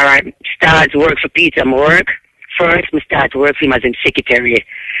 All right, start to work for Peter. I work first. I start to work for him as a secretary.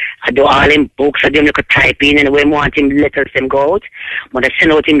 I do all him books. I do him like a type in, and when I want him letters them go out. But I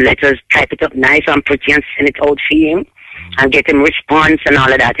send out him letters, type it up nice and pretty, and send it out for him, and get him response and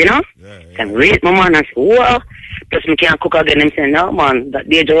all of that, you know. Can rate my man and say, whoa. Plus me can't cook again. I'm saying, no man, that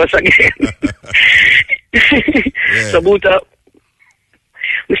dangerous again. So boot up.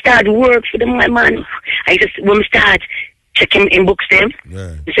 We start work for them, my man. I just when we start check him in books them.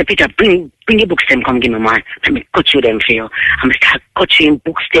 He said, Peter, bring your books them, come give me, man. Let me cut you them for you. I'm start cutting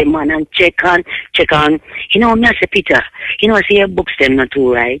books them, man, and check on. You know, me I say, Peter, you know, I see your books them not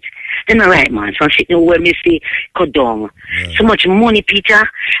too right. Then alright, man. So I'm sitting where me see cut down. So much money, Peter.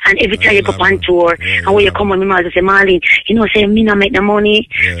 And every time you go on tour, and when you come on me, I say, Marlene, you know, say me not make the money.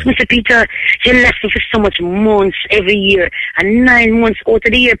 So I say, Peter, you left me for so much months every year. And 9 months out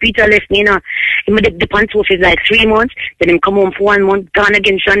of the year, Peter left me, you know. He made the on tour for like 3 months. Then him come home for 1 month, gone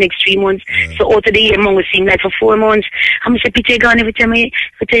again for the next 3 months. So out of the year, man, we seem like for 4 months. I'm say, Peter, you gone every time you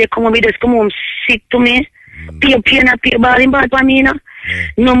come home, you just come home sick to me. Pay ball in ball for me, you know.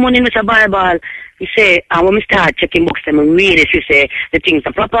 No money, Mr. Ball. You say, and when we start checking books, them really, you say, the things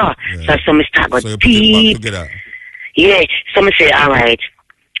are proper. So we start got deep. Yeah, so I say, all right.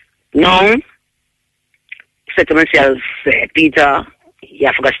 Now, say to myself, Peter, you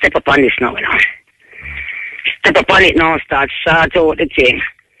have to step up on this now, you know. Step up on it now, start out the thing.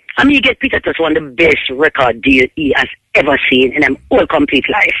 I mean, you get Peter Tosh one of the best record deal he has ever seen in an whole complete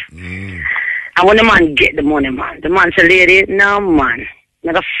life. And when the man get the money, man, the man say, lady, no, man,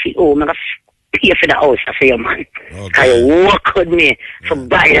 I'm going to pay for the house for you, man. Because you work with me for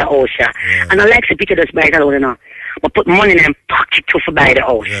buy the house. And I like to Peter just buy the house, you know. But put money in them pocket too for buy the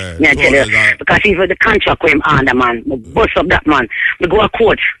house. I tell you. Because even the contract with him under, man, I bust up that man. I go to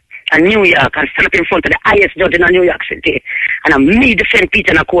court in New York and stand up in front of the highest judge in New York City. And I me defend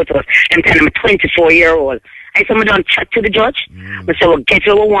Peter in a courthouse. And tell him I'm a 24-year-old. I said, I don't chat to the judge. I said, well, get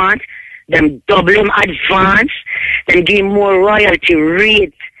what we want. Them double him advance, then give him more royalty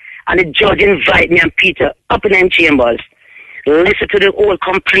rate. And the judge invite me and Peter up in them chambers. Listen to the whole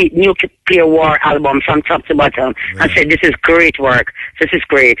complete Nuclear War album from top to bottom. And said, this is great work. This is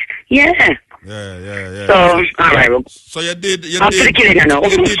great. Yeah. So, all right. So you did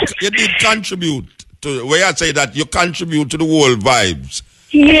contribute to, where I say that you contribute to the whole vibes.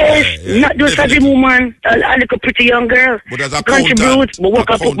 Yes, not just as a woman, a little pretty young girl. But as a contribute, but work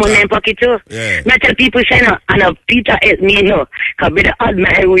up my name pocket too. I tell people, say, no, and Peter helped me, you know, because I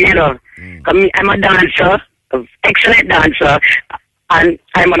admire you, you know. I'm a dancer, excellent dancer, and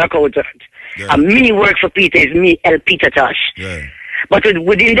I'm an accountant. And me work for Peter is me help Peter Tosh. But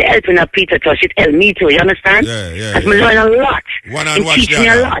within the helping of Peter Tosh, it helped me too, you understand? As me learn a lot. It teach me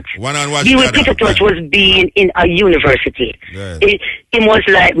a lot. Being with Peter Tosh was being in a university. It was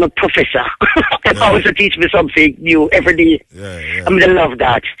like my professor. He always teach me something new every day. I love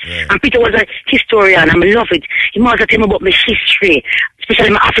that. And Peter was a historian, and I love it. He must tell me about my history, especially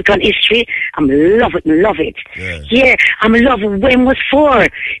my African history. I love it. I love when was for.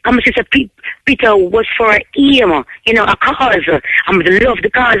 I'm sister Peter was for him, you know, a cause. I love the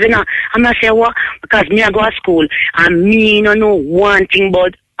cause, you know. I'm not saying what, because me I go to school and me no know one thing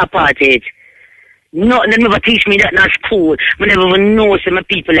about apartheid. No, they never teach me that in school. I never even know some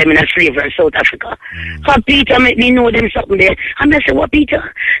people in slavery in South Africa. So Peter make me know them something there. I'm say, what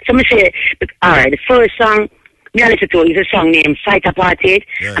Peter? So I say, alright, the first song me I listen to is a song named Fight Apartheid.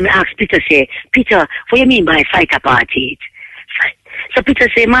 And I ask Peter, say, Peter, what do you mean by fight apartheid? So Peter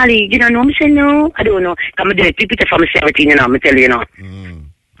say, Mali, you don't know? I say, no, I don't know. I'm doing it. Peter from 17, you know, I'm tell you, you know.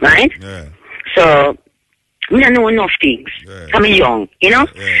 Right? So, I don't know enough things. I'm young, you know?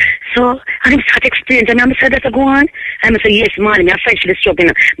 So, and I start explaining to me, I said, that go on. And I say, yes, Mali, I fight for the struggle,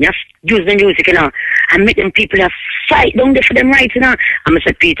 you know. I use the music, you know. I make them people that fight down there for them rights, you know. And I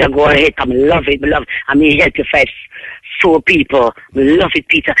said, Peter, go ahead. I love it. I mean, help you fight for people. I love it,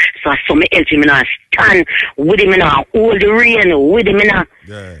 Peter. So I saw me help him, you know. Stand with him, you know. Hold the rain with him,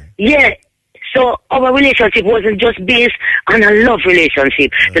 you know. So our relationship wasn't just based on a love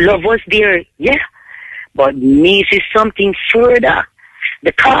relationship. The love was there, but me is something further.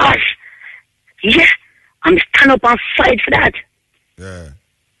 The cause, I'm stand up and fight for that.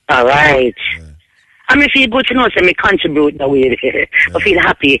 All right. I mean, feel good to know, say me contribute that way. I feel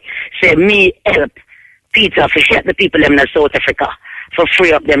happy. Say me help Peter for help the people them in South Africa for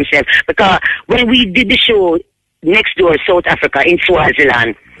free up themselves. Because when we did the show next door South Africa in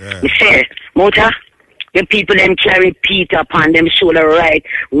Swaziland, we said, Mota, the people them carry Peter upon them shoulder right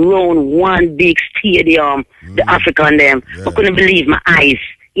round one big stadium, the African them. I couldn't believe my eyes.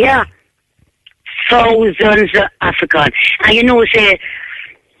 Yeah. Thousands of Africans. And you know, say,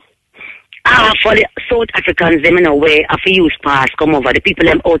 for the South Africans, them in a way, after use pass come over. The people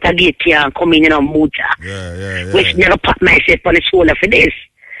them out of gate can't come in Muta. Which never pat myself on the shoulder for this.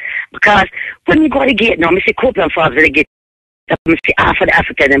 Because when you go to the gate now, I say Copeland for the gate. I say half of the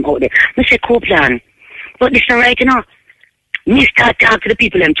Africans them out there. I say Copeland. But this is right, you know. Me start talking to the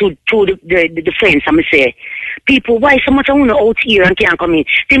people them to the friends, I say, people, why so much I want to out here and can't come in?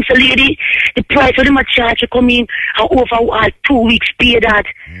 Them say, lady, the price of them a charge to come in and over 2 weeks pay that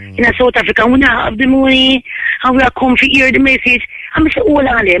in South Africa. We not have the money and we are come to hear the message. I say, hold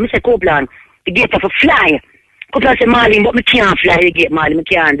on there. I say, Copeland, the gate of a fly. Copeland say, Marlene, but me can't fly the gate, Marlene, me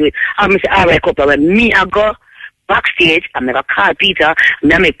can't do it. I say, all right, Copeland, when me I go backstage, I'm going to call Peter,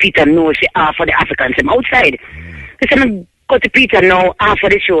 and I make Peter know, say, for the Africans, I'm outside. I say, go to Peter now, after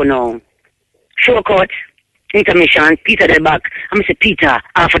the show now. Show cut, intermission, Peter the back. I'm going to say, Peter,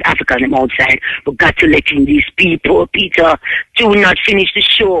 after the Africans, I'm outside. We got to let in these people, Peter, do not finish the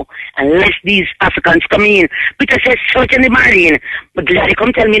show unless these Africans come in. Peter says, certainly Marlene. But glad he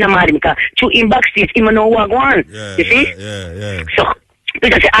come tell me no Marlene, because to him backstage, him know what going on. You see? So,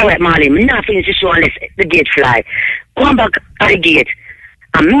 Peter said, all right, Marlene, I'm not finish the show unless the gate fly. Come back at the gate.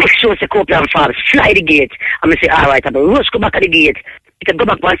 And make sure the Copeland Farms fly the gate. I'm going to say, all right, I'm going to rush go back at the gate. Peter go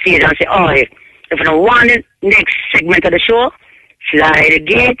back one stage and say, all right, if I don't want the next segment of the show, fly the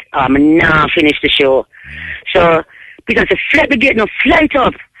gate, I'm not finish the show. So Peter said, fly the gate, no, fly it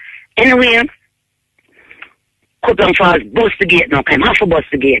up. Anyway, Copeland Farms bust the gate now, come half a bust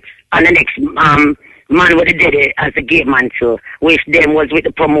the gate. And the next man would have did it as the gate man too, which them was with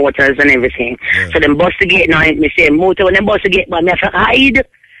the promoters and everything. So them bust the gate now, me say, motor, when them bust the gate, man, me have to hide,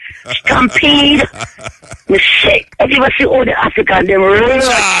 stampede. Me say, if you ever see all the Africans, them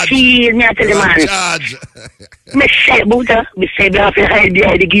rush, shield, me I tell the man. Me say, motor, me say, me have to hide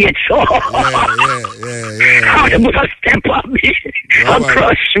behind the gate, so. How the motor step on me and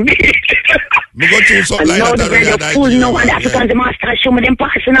crush me. Me go through something like that. And now the full now, and the Africans, the master show me them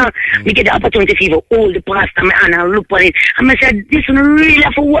passing now. Me get the opportunity to even hold the pastor, me and look at it. And I said, this one really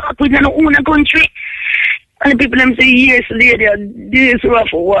have to work with in our own country. And the people them say, yes, lady, this is rough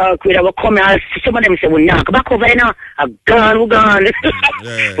for work with. I will come and some of them say, well, nah, come back over here now. I'm gone, we're gone.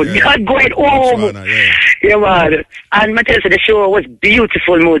 We're not going home. Yeah, man. And I tell you, the show was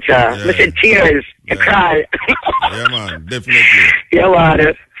beautiful, Muta. I said, tears, I cry. Yeah, man, definitely. Yeah,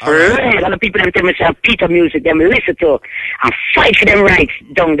 man. For real. A lot of people them tell me, say, Peter music, them listen to and fight for them rights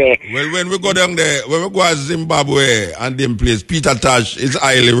down there. Well, when we go down there, when we go to Zimbabwe and them place, Peter Tosh is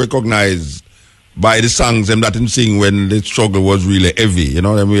highly recognized by the songs them that him sing when the struggle was really heavy. You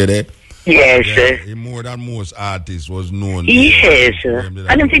know what I mean there? Yes. He more than most artists was known. Yes.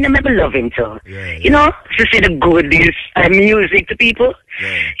 I don't think they ever love him too. You know, to say the goodies and music to people.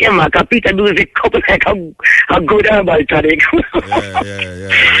 Yeah, man, because Peter music couple like a good herbal tonic.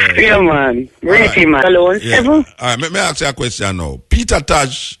 Yeah, man. Ready, man. Hello, All right, let me ask you a question now. Peter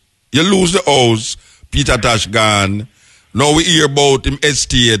Tosh, you lose the house, Peter Tosh gone. Now we hear about him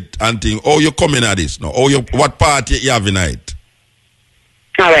estate and thing. How you coming at this now? What party you have tonight?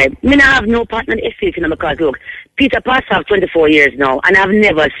 All right. Me not have no partner in the estate in because look, Peter Tosh have 24 years now and I've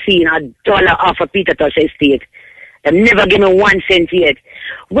never seen $1 off of Peter Tosh estate. They've never given me 1 cent yet.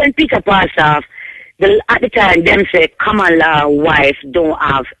 When Peter passed off, at the time, them say common law wife don't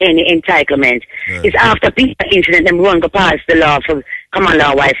have any entitlement. It's after Peter incident, them run go past the law for common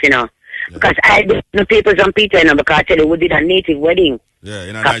law wife, you know. Because I do no papers on Peter, you know, because I tell you, we did a native wedding.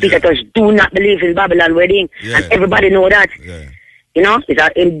 Because Peter Tosh do not believe in Babylon wedding. And everybody know that. You know, it's an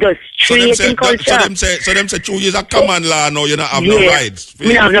industrial culture. So them say 2 years of common law now, you don't have no rights.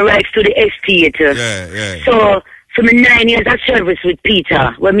 We don't have no rights to the estate. So, for me 9 years of service with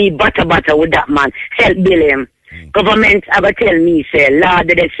Peter, when me butter with that man, help bill him. Government ever tell me, say, Lord,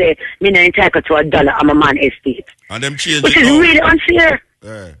 they say, me not entitled to $1 on my man estate. And them change which is really unfair.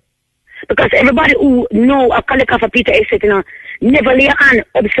 Because everybody who know a collect off of Peter estate, you know, never lay on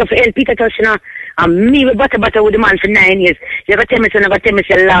up stuff for help Peter Tosh, you know. And me with butter with the man for 9 years. You ever tell me, say,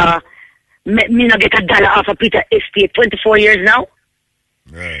 law, me not get $1 off of Peter estate 24 years now.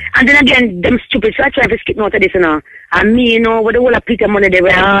 And then again, them stupid, so I try to skip note of this, you know. And me, you know, with the whole of Peter money, they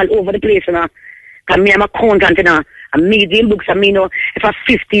were all over the place, you know. Because me, I'm a accountant, you know. a medium books, I mean, if a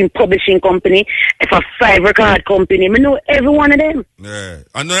 15 publishing company, if a 5 record company, I know every one of them. Yeah.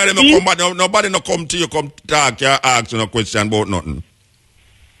 And none of them come back, nobody no come to you, come talk, you ask you no question about nothing.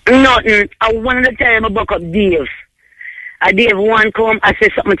 Nothing. I one of the time I buck up Dave. Dave one come, I say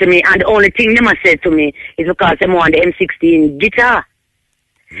something to me, and the only thing them said to me is because I'm on the M16 guitar.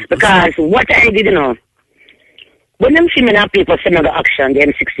 Because what I did, when them see me now people say me go action the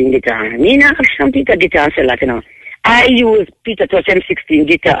M16 guitar, me not action Peter guitar and sell that, I use Peter Tosh M16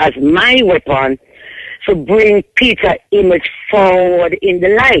 guitar as my weapon to bring Peter image forward in the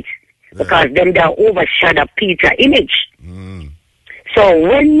light. Because them they overshadow Peter image. So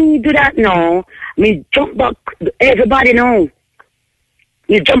when me do that now, me jump back everybody now.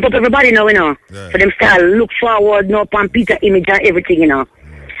 You jump up everybody now, So them start look forward now upon Peter image and everything, And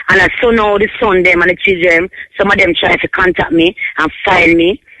I saw now the son them and the children, some of them try to contact me and file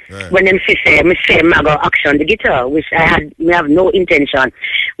me. When them say I go action the guitar, which I have no intention.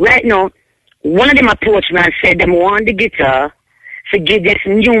 Right now, one of them approached me and said them want the guitar to give this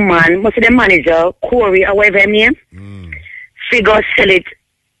new man, must be the manager, Corey or whatever his name, to go sell it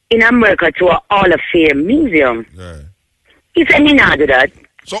in America to a Hall of Fame museum. He said me not do that.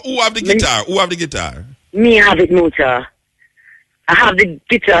 So who have the guitar? Who have the guitar? Me have it, Muta. I have the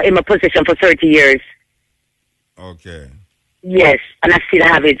guitar in my possession for 30 years. Okay. Yes, and I still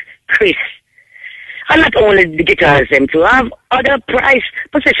have it, Chris. And not only the guitars, them too. I have other prize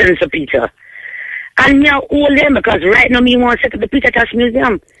possessions of Peter. And me all them because right now me want to set up the Peter Tosh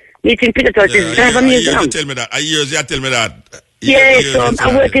Museum. Me think Peter Tosh is a museum. You tell me that. I hear you tell me that. Yes, so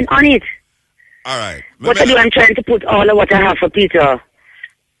I'm working on it. All right. What I do, I'm trying to put all of what I have for Peter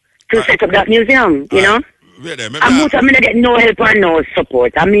to set up that museum, you know? I'm not get no help and no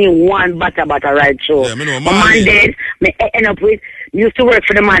support. I mean, one batter right through. Yeah, my man dead, me end up with, used to work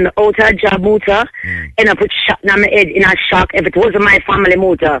for the man out of job motor, end up with shot in my head in a shock. If it wasn't my family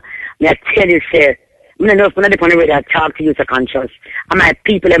motor, me I tell you, sir, I don't know if I'm not on the radio, I talk to you, so conscious. And my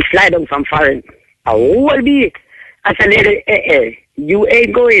people, them fly down from foreign. I will be. I said, hey, you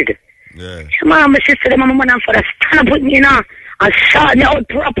ain't going. Yeah. My sister, my mom and father stand up with me, and shot me out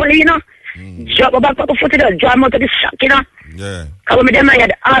properly, Drop my back up foot it, drop me out of the shock, Yeah. Because when I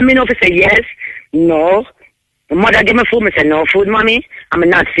had army officer, yes, no. My mother gave me food, I said, no food, mommy. I'm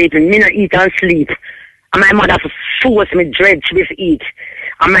not sleeping, me not eat and sleep. And my mother forced me dread to eat.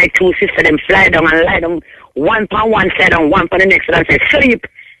 And my two sisters, them fly down and lie down, one on one side and one on the next side, and say, sleep.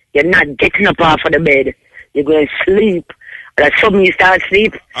 You're not getting up off of the bed. You're going to sleep. But I saw me start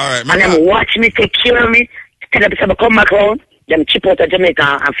sleep. All right, and them watch me, take care of me, tell them to come back home. Them chip out of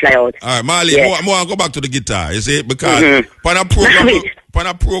Jamaica and fly out. All right, Marlene, I want to go back to the guitar, you see, because on a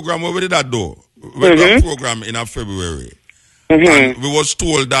program, where we did that though? We did a program in February. And we was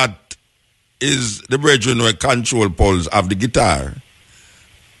told that is the brethren who control Pauls of the guitar.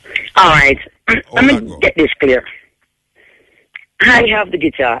 All right. Let me get this clear. I have the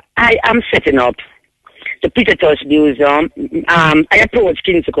guitar. I am setting up the Peter Tosh Museum. I approached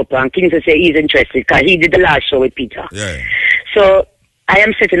Kingsley Cooper, and Kingsley said he's interested because he did the last show with Peter. Yeah. So I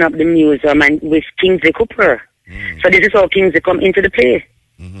am setting up the museum and with Kingsley Cooper. So this is how Kingsley come into the play.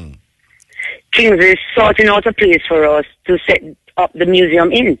 Kingsley is sorting out a place for us to set up the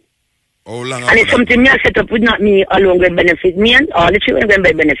museum in. And it's something me I set up with not me alone will benefit. Me and all the children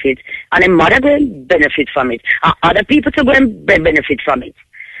will benefit. And the mother will benefit from it. And other people to go and benefit from it.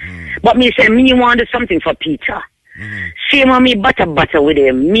 But me say, me want to do something for Peter. Same when me butter with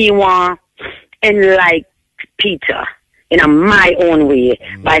him. Me want enlighten Peter in my own way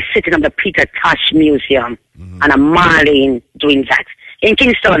by setting up the Peter Tosh Museum. And I'm Marlene doing that. In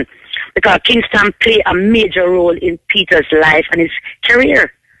Kingston. Because Kingston play a major role in Peter's life and his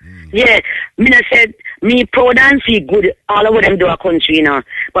career. Yeah, me said, me proud and feel good all over them do a country,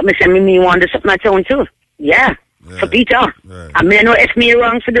 But me say, me want to do something at town too. Yeah. For Peter. I mean, I know if me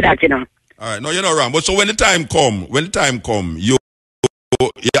wrong to do that, All right, no, you're not wrong. But so when the time come, you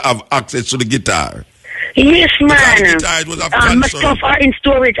have access to the guitar. Yes, man. My stuff are in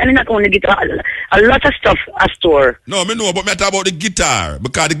storage, and not only guitar, a lot of stuff are stored. No, me know, but me talk about the guitar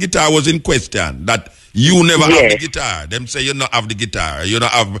because the guitar was in question. That you never have the guitar. Them say you not have the guitar. You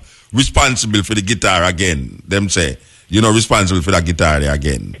not have responsible for the guitar again. Them say you're not responsible for that guitar there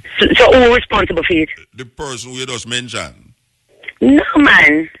again. So who responsible for it? The person who you just mentioned. No,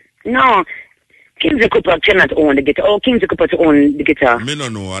 man. No. Kingsley Cooper cannot own the guitar. Kingsley Cooper to own the guitar. Me no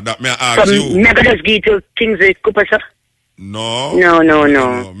know. That me ask so you. Never just give to Kingsley Cooper, sir? No.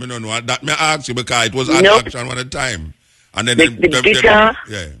 No. Me no know. That me ask you because it was an action one at a time. And then the guitar,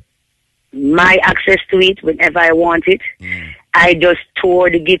 my access to it whenever I want it. I just tore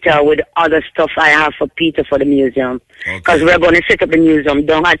the guitar with other stuff I have for Peter for the museum. Because we're going to set up the museum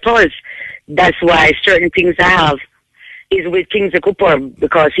down at Pulse. That's why certain things I have is with Kingsley Cooper,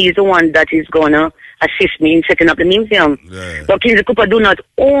 because he's the one that is going to assist me in setting up the museum. Yeah. But Kingsley Cooper do not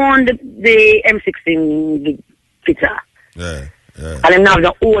own the M16 guitar. Yeah. Yeah. And I'm not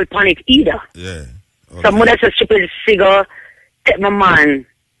the old panic either. Yeah. Okay. So that's a stupid figure. Take my man.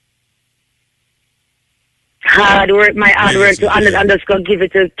 Hard work Legacy, to underscore give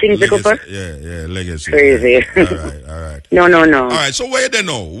it to Kingsley Cooper. Yeah, legacy. Crazy. Yeah. All right. No. All right, so where they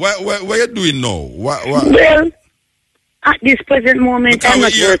know? What you doing now? What? Well, at this present moment, Because I'm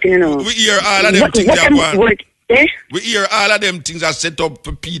not working, you know. We hear all of them things We hear all of them things are set up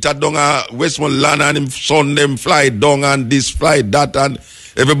for Peter down at Westmoreland and him son them fly down and this, fly that, and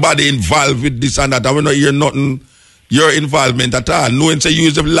everybody involved with this and that. And we don't hear nothing, your involvement at all. No one say you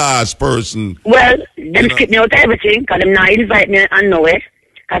is the last person. Well, them skip me out of everything, because them not invite me and know it.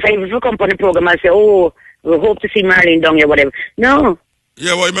 Because if you come on the program and say, oh, we hope to see Marlene down here, whatever. No.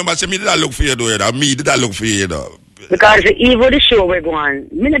 Yeah, well, remember, say me did I look for you though, me did I look for you though. Because even the show we're going,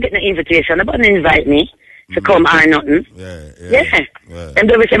 me not get no invitation, nobody invite me to come or nothing. Yeah. And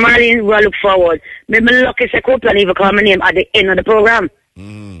they will say, Marlene, we'll look forward. Maybe lucky say Copeland even call my name at the end of the program.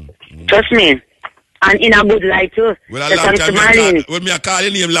 Trust me. And in a good light too. Well, a long time, me I call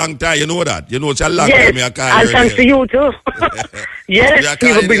your name long time, you know that? You know it's a long time me I call and thanks to you too. Yes,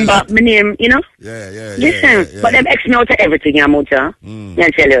 you will bring back my name, you know? Yeah. But them ex me out of everything, yeah, Muta.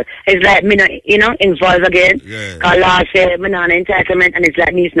 I tell you. It's like me not, you know, involved again. Because last year, me not an entitlement, and it's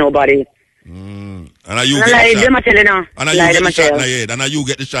like me is nobody. And you get the shot. And you get the shot in the head. And you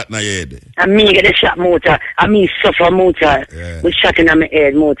get the shot in the head. And me get the shot, Muta. And me suffer, Muta. With shot in my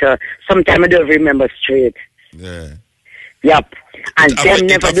head, Muta. Sometimes I don't remember straight. Yep. And them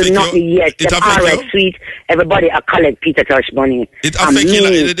never do nothing yet. Them alright, sweet. Everybody I collect Peter Tosh money. It affect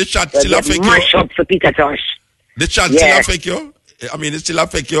you. The shot still affect you. Mash up for Peter Tosh. The shot still affect you? I mean, it still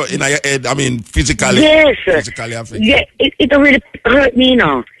affect you in your head. I mean, physically. Yes. Physically affect you. Yeah, it don't really hurt me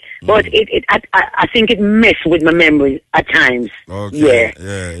now. But I think it messes with my memory at times. Okay.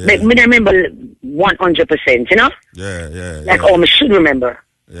 Yeah. Make me remember 100%, you know? Yeah. Like, I should remember.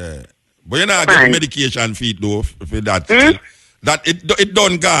 Yeah. But you're not getting medication for it, though, for that. That it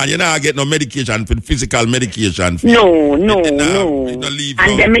don't gone. You're not getting no medication for physical medication. No. And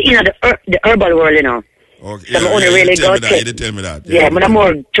then, you know, the herbal world, you know. Okay. So only really go to you tell me that. Yeah, but I'm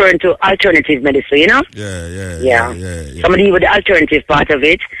more turn to alternative medicine, you know? Yeah. Somebody with the alternative part of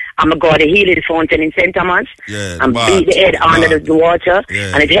it, I'm going to go to the healing fountain in St. Thomas and beat the head under the water,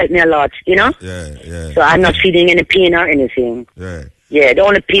 and it helped me a lot, you know? Yeah. So I'm not feeling any pain or anything. Yeah, the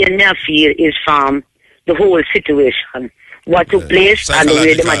only pain I feel is from the whole situation. What took place and the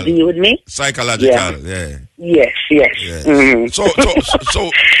way they might deal with me. Psychological, Yes. So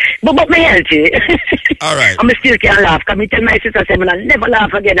but my healthy. All right. I still can't laugh. Because I tell my sister, I'll never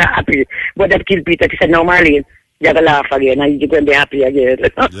laugh again. I'm happy. But that killed Peter. She said, no, Marlene, you're going to laugh again. And you're going to be happy again.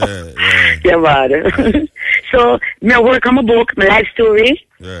 Yeah, man. So, I work on my book, my life story.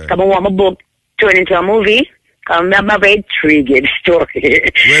 Because I want my book turned into a movie. I'm a very intriguing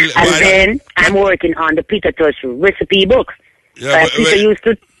story. Then I'm working on the Peter Tosh recipe book. Peter used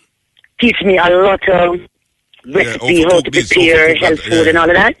to teach me a lot of recipe, how to prepare health food and all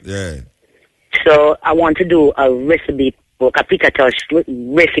of that. So I want to do a recipe book, a Peter Tosh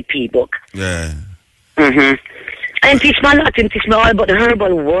recipe book. And teach me a lot. And teach me all about the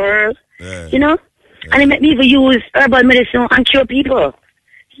herbal world. You know? And it made me even use herbal medicine and cure people.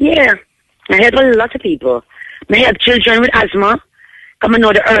 Yeah. I help a lot of people. I help children with asthma. Come and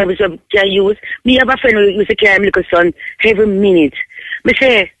know the herbs you can use. Me have a friend who used to carry my little son every minute. I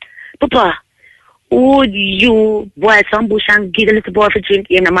say, Papa, would you boil some bush and give the little boy for drink?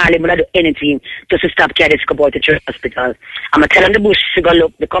 In the Marlene, but I do anything just to stop carrying this boy to church hospital. I'm going to tell him the bush to go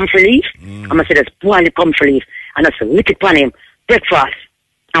look the comfrey leaf. I'm going to say, let's boil the comfrey leaf. And I say, lick it upon him. Breakfast.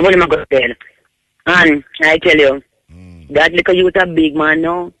 And when am I going to bed? And I tell you, that little youth a big man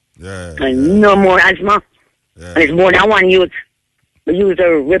now. And no more asthma. And it's more than one youth. We use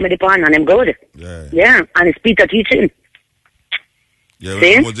a remedy pan and I'm good. And it's Peter teaching.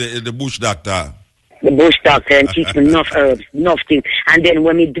 The bush doctor. The bush doctor and teach me enough herbs, enough things. And then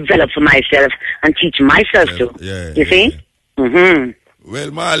when we develop for myself and teach myself too. You see? Well,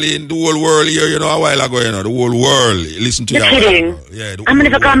 Marlene, the whole world here, you know, a while ago, you know, the whole world listen to you. You're kidding? I'm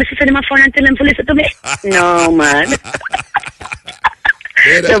going to call my sister on my phone and tell him to listen to me. No, man.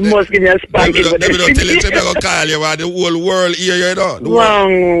 They must give me a spanking. They don't tell you to call you, the whole world here, you know. The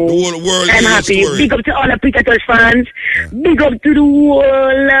whole world I'm happy. Big up to all the Peter Tosh fans. Big up to the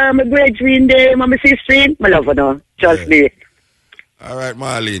whole my brethren there, my sister. I love her now. Trust me. All right,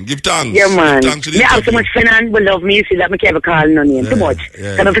 Marlene. Give thanks. Yeah, man. Give thanks to the Me have so much friends and will love me. You see that me can't ever call no name. Too much.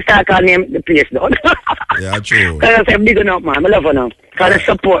 Yeah. So if I start calling name, the place down. Yeah, true. Because I'm big enough, man. I love her now. Because they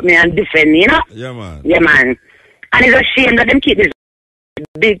support me and defend me, you know? Yeah, man. Yeah, man. And it's a shame that them keep this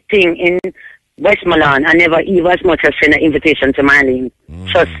big thing in Westmoreland and never even as much as send an invitation to Marlene.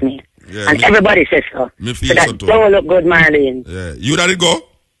 Trust me. Yeah, and everybody says so. Me feel so that so too. don't look good, Marlene. Yeah. You let it go?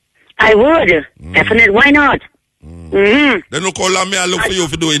 I would. Definitely. Why not? Then look how long me I look for you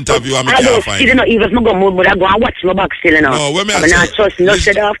to do interview and me I can't find you know, even if I go move, but I go and watch my back still, you know. No, when me I'm not trust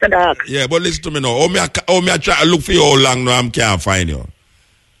nothing after that. Yeah, but listen to me now. How me I try to look for you how long now I can't find you.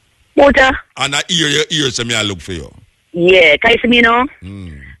 Motor? And I hear your ears say me I look for you. Yeah, can you see me, you know?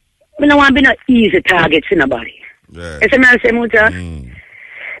 I don't want to be no easy target for nobody. Yeah. You see me, I say, Motor?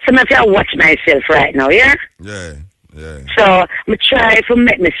 So I have to watch myself right now, yeah? Yeah. Yeah. So I try to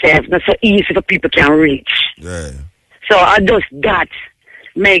make myself not so easy for people can reach. Yeah. So I just that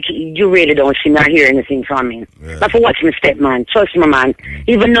make you really don't see me or hear anything from me. Yeah. But for watch my step, man. Trust me, man.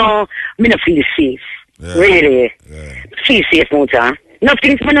 Even though me not feel safe. Yeah. Really. Yeah. Feel safe, Motor. Enough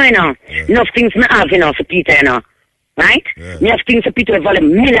things me know, you know. Yeah. Enough things me have, you know, for Peter, you know. Right? Yeah. Me have things for Peter that value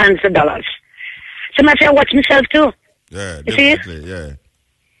millions of dollars. So I have to watch myself too. Yeah, you see? definitely, yeah.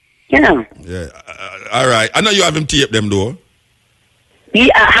 You know. Yeah. All right. I know you haven't taped them though. Yeah,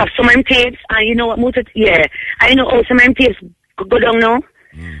 I have some of them tapes, and you know what, Motor? Yeah, I know how some of them tapes go down now.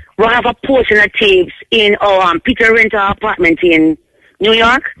 We have a portion of tapes in our Peter rental apartment in New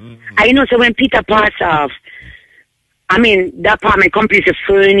York. I know, so when Peter passed off, I mean, the apartment completely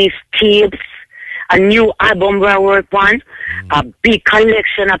furnished tapes, a new album we work on, a big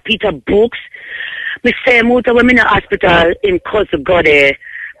collection of Peter books. Me say, Motor, when I'm in the hospital in Kosogode,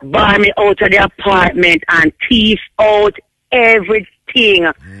 buy me out of the apartment and thief out everything.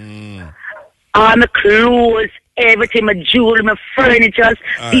 All my clothes, everything, my jewelry, my furniture,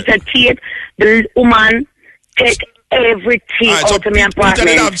 Peter tape, the woman take everything out of my apartment.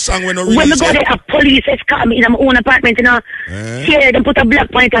 Peter have song when we go there, a police escort me in my own apartment, you know. Here, they put a black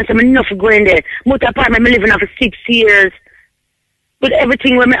point and say, I'm enough go in there. Motor apartment, I'm living there for 6 years. But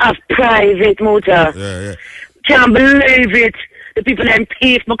everything when I have private, Motor. Yeah. Can't believe it. The people that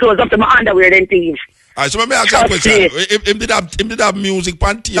thief my clothes up to my underwear, then thief. Alright, so let me ask you a question. Him did have music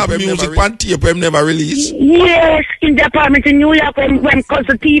on tape, him never released? Yes, in the apartment in New York when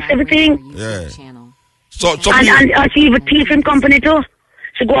cousin thief everything. Yeah. So and she even thief in company too.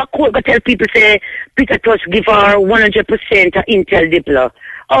 She go to court, go tell people say Peter Tosh give her 100% Intel Diplo.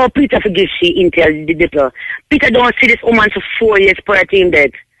 Oh, Peter forgive she Intel Diplo. Peter don't see this woman for 4 years prior to him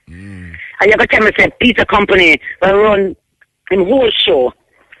dead. And you got to tell me say Peter company will run him whole show.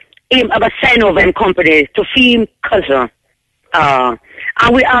 Him have a sign over him company to fee him cousin. And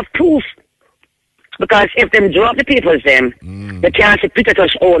we have proof. Because if them drop the papers them, they can't say Peter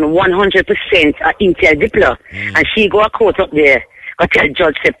Tosh own 100% Intel Diplo. And she go a court up there. Go tell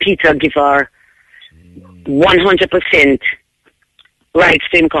judge say Peter give her 100% rights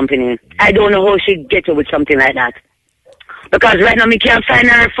to him company. I don't know how she get away with something like that. Because right now me can't find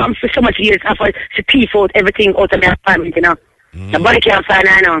her for so much years after she thief out everything out of my apartment, you know. Nobody can't find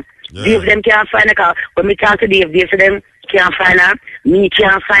her now. Yeah. Dave them can't find her. Cause when me talk to Dave for them can't find her. Me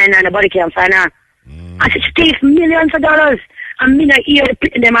can't find her. Nobody can't find her. And she takes millions of dollars. And me not hear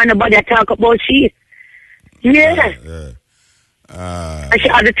them and nobody talk about she. Yeah. And she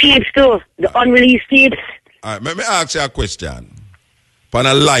has the tapes too. The unreleased tapes. Alright, let me ask you a question. On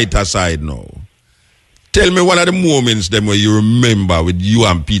a lighter side now. Tell me one of the moments them where you remember with you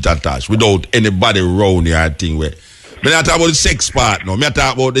and Peter Tosh without anybody around you, I think where. Me not talk about the sex part now. Me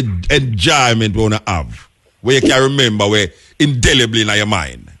talk about the enjoyment we wanna have. Where you can remember where indelibly in your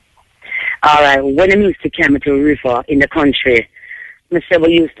mind. Alright, when I used to come to a river in the country, Mr.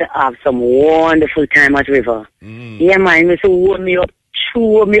 We used to have some wonderful time at river. Yeah, man, Mr. Warm me up,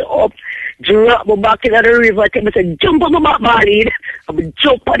 chew me up, drop me back into the river, take me to jump on my back body, I would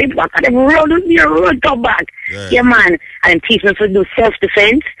jump on the back, and then run with me and run come back. Yeah, man, and teach me to do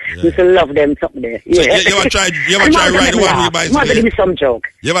self-defense. Yeah. Used to love them something there. Yeah. So you ever try ride the one-wheel bicycle? Mother give me some joke.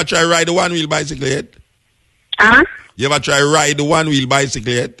 You ever try ride the one-wheel bicycle yet? Huh? You ever try ride the one-wheel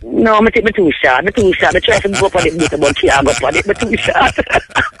bicycle yet? No, I take me too short. I try to go up on it, but can't go up on it, but too short.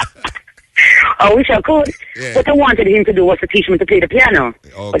 I wish I could. Yeah. What I wanted him to do was to teach me to play the piano.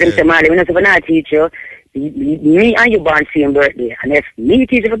 Okay. But him say, Marlene, when I teach you, me and you born same birthday. And if me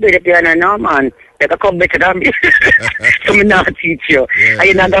teach you to play the piano, no, man, they can come better than me. So me not teach you. Yeah, and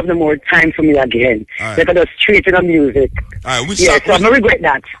you not have no more time for me again. Right. They can just straight in the music. Right, so I regret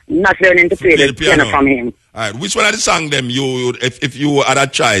that. Not learning to play the piano from him. All right, which one of the song them you if you had a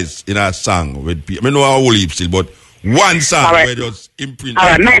choice in a song with people? I mean, no, I will leave still, but One song All right. where just imprint. All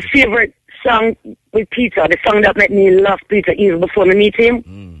right, my favorite song with Peter, the song that made me love Peter even before me meet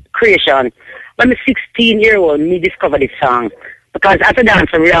him, Creation. When I was 16-year-old, me discovered this song. Because as a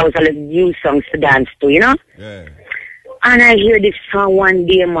dancer, we always had new songs to dance to, you know? Yeah. And I hear this song one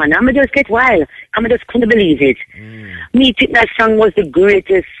day, man. I'm just get wild. I just couldn't believe it. Me think that song was the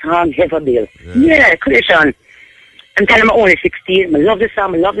greatest song ever built. Yeah, Creation. I'm telling you, I'm only 16. I love the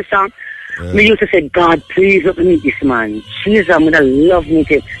song. Me used to say, God, please let me meet this man. Jesus, I'm going to love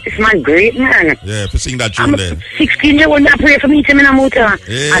meeting him. This man, great man. Yeah, for sing that tune there. 16-year-old, I pray for meeting him in a motor.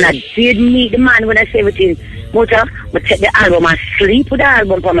 Yeah. And I did meet the man when I say everything. Motor, I take the album and sleep with the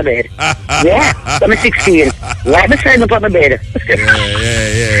album on my bed. Yeah, I'm 16. Right beside me on my bed.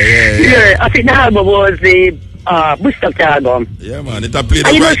 Yeah, I think the album was the Bustock album. Yeah, man, it played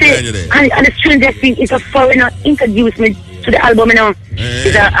the right behind you there. And the strangest thing is a foreigner introduced me to the album, you know.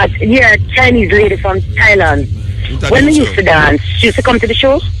 It's a Chinese lady from Thailand. When we used to dance, she used to come to the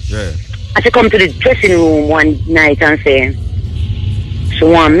show. Yeah. And she come to the dressing room one night and say, she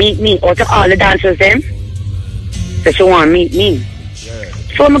want to meet me out of all the dancers them. So she want to meet me. Yeah.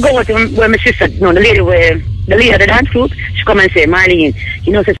 So I'm going to go to where my sister, the lady of the dance group, she come and say, Marlene,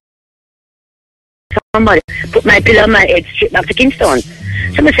 you know, somebody put my pillow on my head straight back to Kingston.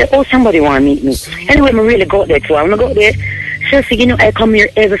 Somebody said, oh, somebody want to meet me. Anyway, I really got there too. I'm going to go there. She said, you know, I come here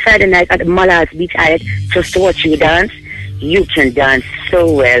every Friday night at the Malaz Beach Island just to watch you dance. You can dance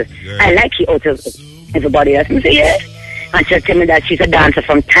so well. Yeah. I like you out of everybody else. I say, yes. And she'll tell me that she's a dancer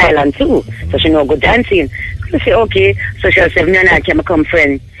from Thailand too. So she know good dancing. I say, okay. So she'll say, me and I can become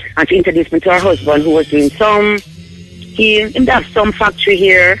friends. And she introduced me to her husband who was doing he have some factory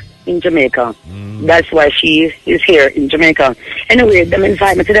here in Jamaica. That's why she is here in Jamaica. Anyway, they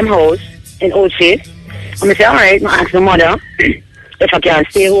invite me to them house in Ochi. And I say, all right. I ask my mother if I can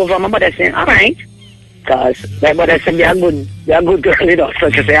stay over. My mother said, all right. Because my mother said, you're a good girl, you know. So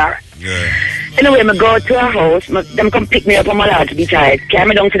she said, all right. Yeah. Anyway, I go to her house. Them come pick me up on my lodge beside. Carry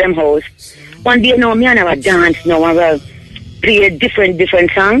me down to them house. One day, me and I dance now. I will play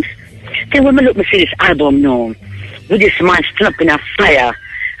different songs. Then when I look, I see this album now. With this man still up in a fire.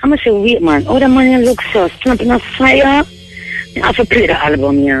 I'm going to say, wait, man. Oh, the man looks so still up in a fire. I have to play the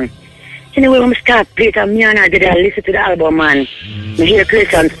album, yeah. Anyway, when I start playing it, me and I did listen to the album, man. I hear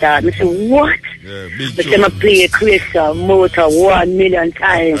Christian start. I say, what? Yeah, I say, I play Christian Motor 1 million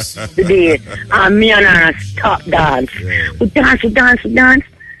times today. And me and I stop dance. Yeah. We dance.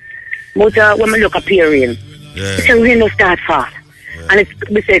 Motor, when I look up here, rain. Yeah. I say, rain don't start fast. Yeah. And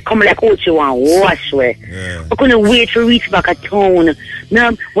we say, come like out you want, wash way. Yeah. I couldn't wait to reach back at town.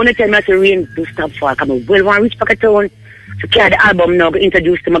 Now, when I tell me I say, rain do stop fast, I well want to reach back at town. To carry the album now, get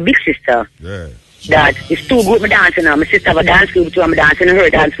introduced to my big sister. Yeah. That is too good for dancing now. My sister have a dance group too, I'm dancing in her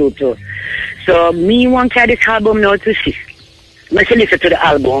dance group too. So me want to carry this album now to see. I say listen to the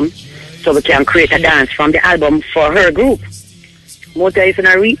album so we can create a dance from the album for her group. Motor is in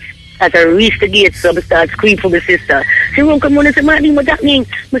a reach. As I reach the gate, so I start screaming for my sister. She won't come on and say, Marlene, what that mean?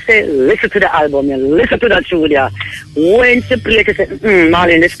 I say, listen to the album, yeah. Listen to that tune, yeah. When she play, she say,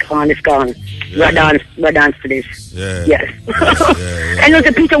 Marlene, it's gone. Yeah. We dance to this. Yeah. Yes. Yeah. I know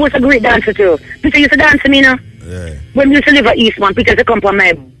that Peter was a great dancer too. Peter used to dance to me, you know. Yeah. When we used to live at Eastman, Peter used to come from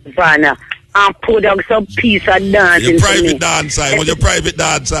my van and put down some piece of dancing. Your private dancer. I was your private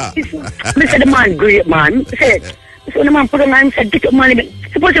dancer. I said, the man, great man. I said, so the man put on and said, get up money.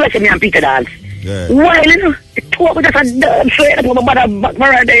 Suppose you watch me and Peter dance. Yeah. Why, you know? The two of us a dance right up on my back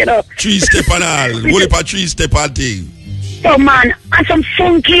right there, you know. 3-step and all. Whole heap of 3-step and thing. So, man, and some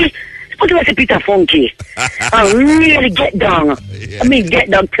funky. Suppose you watch Peter funky. I really get down. Yeah. I mean, get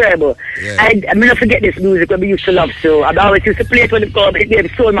down terrible. Yeah. I mean, not forget this music that we used to love, so I always used to play it when it called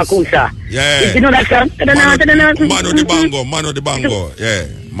it Soul Makusa. Yeah. You know that song? Mano de Bango. Yeah.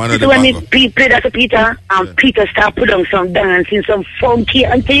 Mano de So when Bango. we play that to Peter, and Peter start putting on some dancing, some funky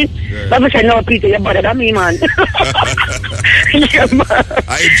and things. Yeah. But I said, no, Peter, you're better than me, man. Yeah, man.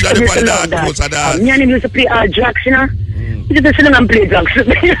 I tried to find that. Me and him used to play all drugs, you know? We used to sit down and play drugs.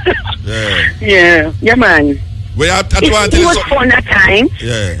 Yeah. Yeah, man. Well, It was fun at times.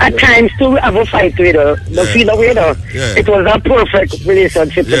 Yeah. At times, too, we have a fight with her. Don't feel the way, though. Yeah. It was a perfect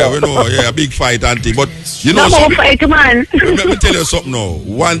relationship. Yeah, we know. Yeah, a big fight and thing. But you know no something. Fight, man. Let me tell you something now.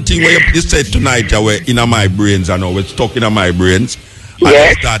 One thing where you said tonight, we're in my brains, I know, we're stuck in my brains. And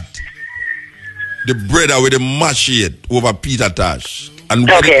Yes. it's that the brother with the machete over Peter Tosh. And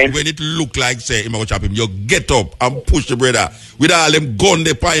when it look like, say, him chop him, you get up and push the brother with all them gun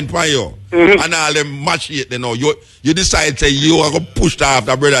they point by you. And all them machete, you know. You decide, say, you are going to push the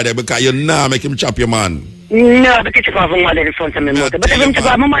after brother there because you now make him chop your man. No, because you have a mother in front of me, mother. But if you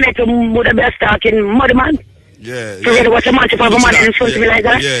have a mother to mother best talking, mother man. Yeah. So really, what's a man to have a man in front of me like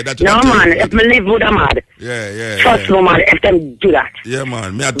that? Yeah, that's no, what man. If me live with a mad. Yeah. Trust me, man. If them do that. Yeah,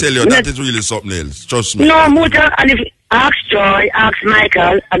 man. May I tell you, that is really something else. Trust me. No, Muta, and if ask Joy, ask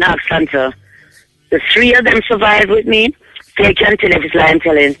Michael, and ask Santa. The three of them survived with me. They can tell if it's lying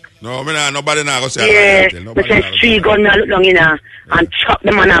telling. No, nobody now go say yeah, but say 3 gun me I look long in and chop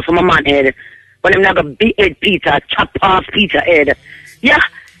the man off from my man head. But I'm not going to beat Peter, chop off Peter head. Yeah.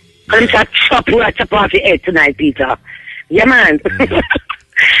 I'm going to chop off your head tonight, Peter. Yeah, man.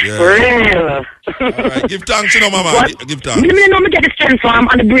 Yeah. Real. Alright, give thanks, you know, mama. Give thanks. I know me get the strength from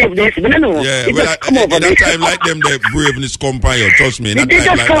and the braveness, but I know. Yeah, well, at that time, like them, the braveness come by you, trust me. They just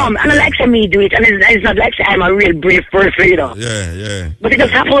like come, and I like to me do it, and it's not like I'm a real brave person, you know. Yeah. But it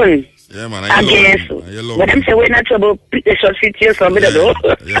just happens. Yeah, man, I guess. But I'm saying we're not trouble, pick the short fit here, so I'm going to do.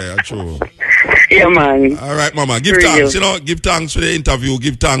 Yeah, true. Yeah, man. All right, mama, give thanks, you know, give thanks for the interview,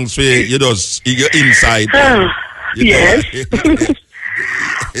 give thanks for your insight. Yes.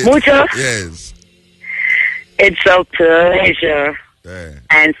 Mucho? Yes. It's a pleasure. Yeah.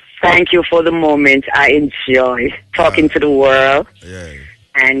 And thank you for the moment. I enjoy talking to the world. Yeah.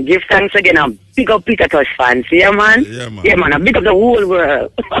 And give thanks again. I'm big up Peter Tosh fans. Yeah, man? Yeah, man. I'm big up the whole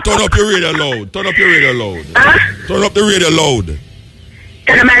world. Turn up your radio loud. Turn up your radio loud. Huh? Turn up the radio loud.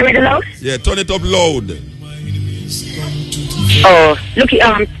 Turn my radio loud? Yeah, turn it up loud. Oh, look,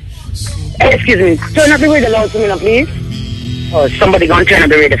 excuse me. Turn up the radio loud for me now, please. Oh, somebody gonna turn up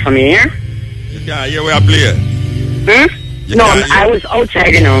the radio for me, yeah? You can't hear where I play. No, I was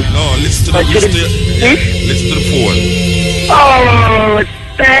outside, you know. No, listen to the phone. Oh,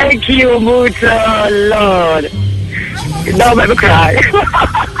 thank you, Muta, Lord. Don't make me cry.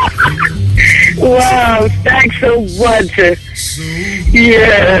 Wow, thanks so much.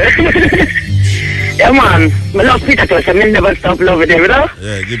 Yeah. Yeah, man. I love Peter Tosh. I mean, never stop loving him, you know?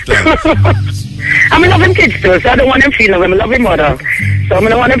 Yeah, give thanks. I'm loving kids too, so I don't want them to feel love him. I love him mother. So I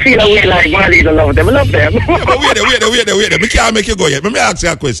don't want them to feel away like Marlene don't love them. I love them. Yeah, but wait. We can't make you go yet. Let me ask you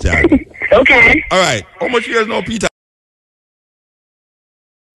a question. Okay. All right. How much years now, Peter?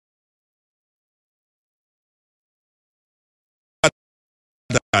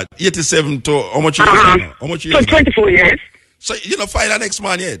 87 to how much years? How much years? 24 years. So you don't find an next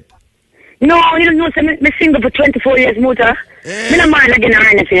man yet? No, you don't know. So I'm single for 24 years, Muta. I'm not married again or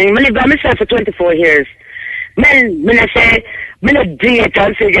anything. I live by myself for 24 years. I say, I'm not date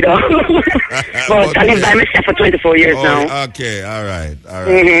and figure it out. But I live by myself for 24 years now. Okay, all right.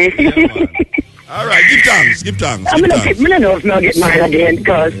 Yeah, all right, give thanks. I don't know if I'll get married again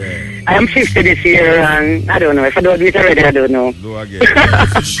because I am 50 this year and I don't know. If I don't do it already, I don't know. Do again.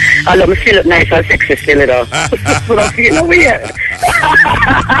 Although I feel nice and sexy still, you know. But I feel weird.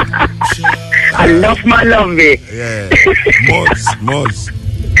 I love my lovey. Yeah, most.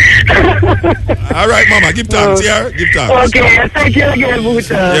 All right, mama, give thanks, Give thanks. Okay, thank you again,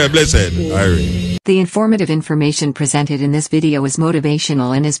 Muta. Yeah, blessed. Irene. The informative information presented in this video is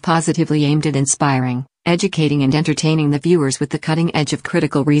motivational and is positively aimed at inspiring, educating and entertaining the viewers with the cutting edge of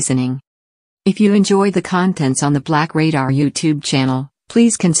critical reasoning. If you enjoy the contents on the Black Radar YouTube channel,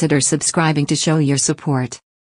 please consider subscribing to show your support.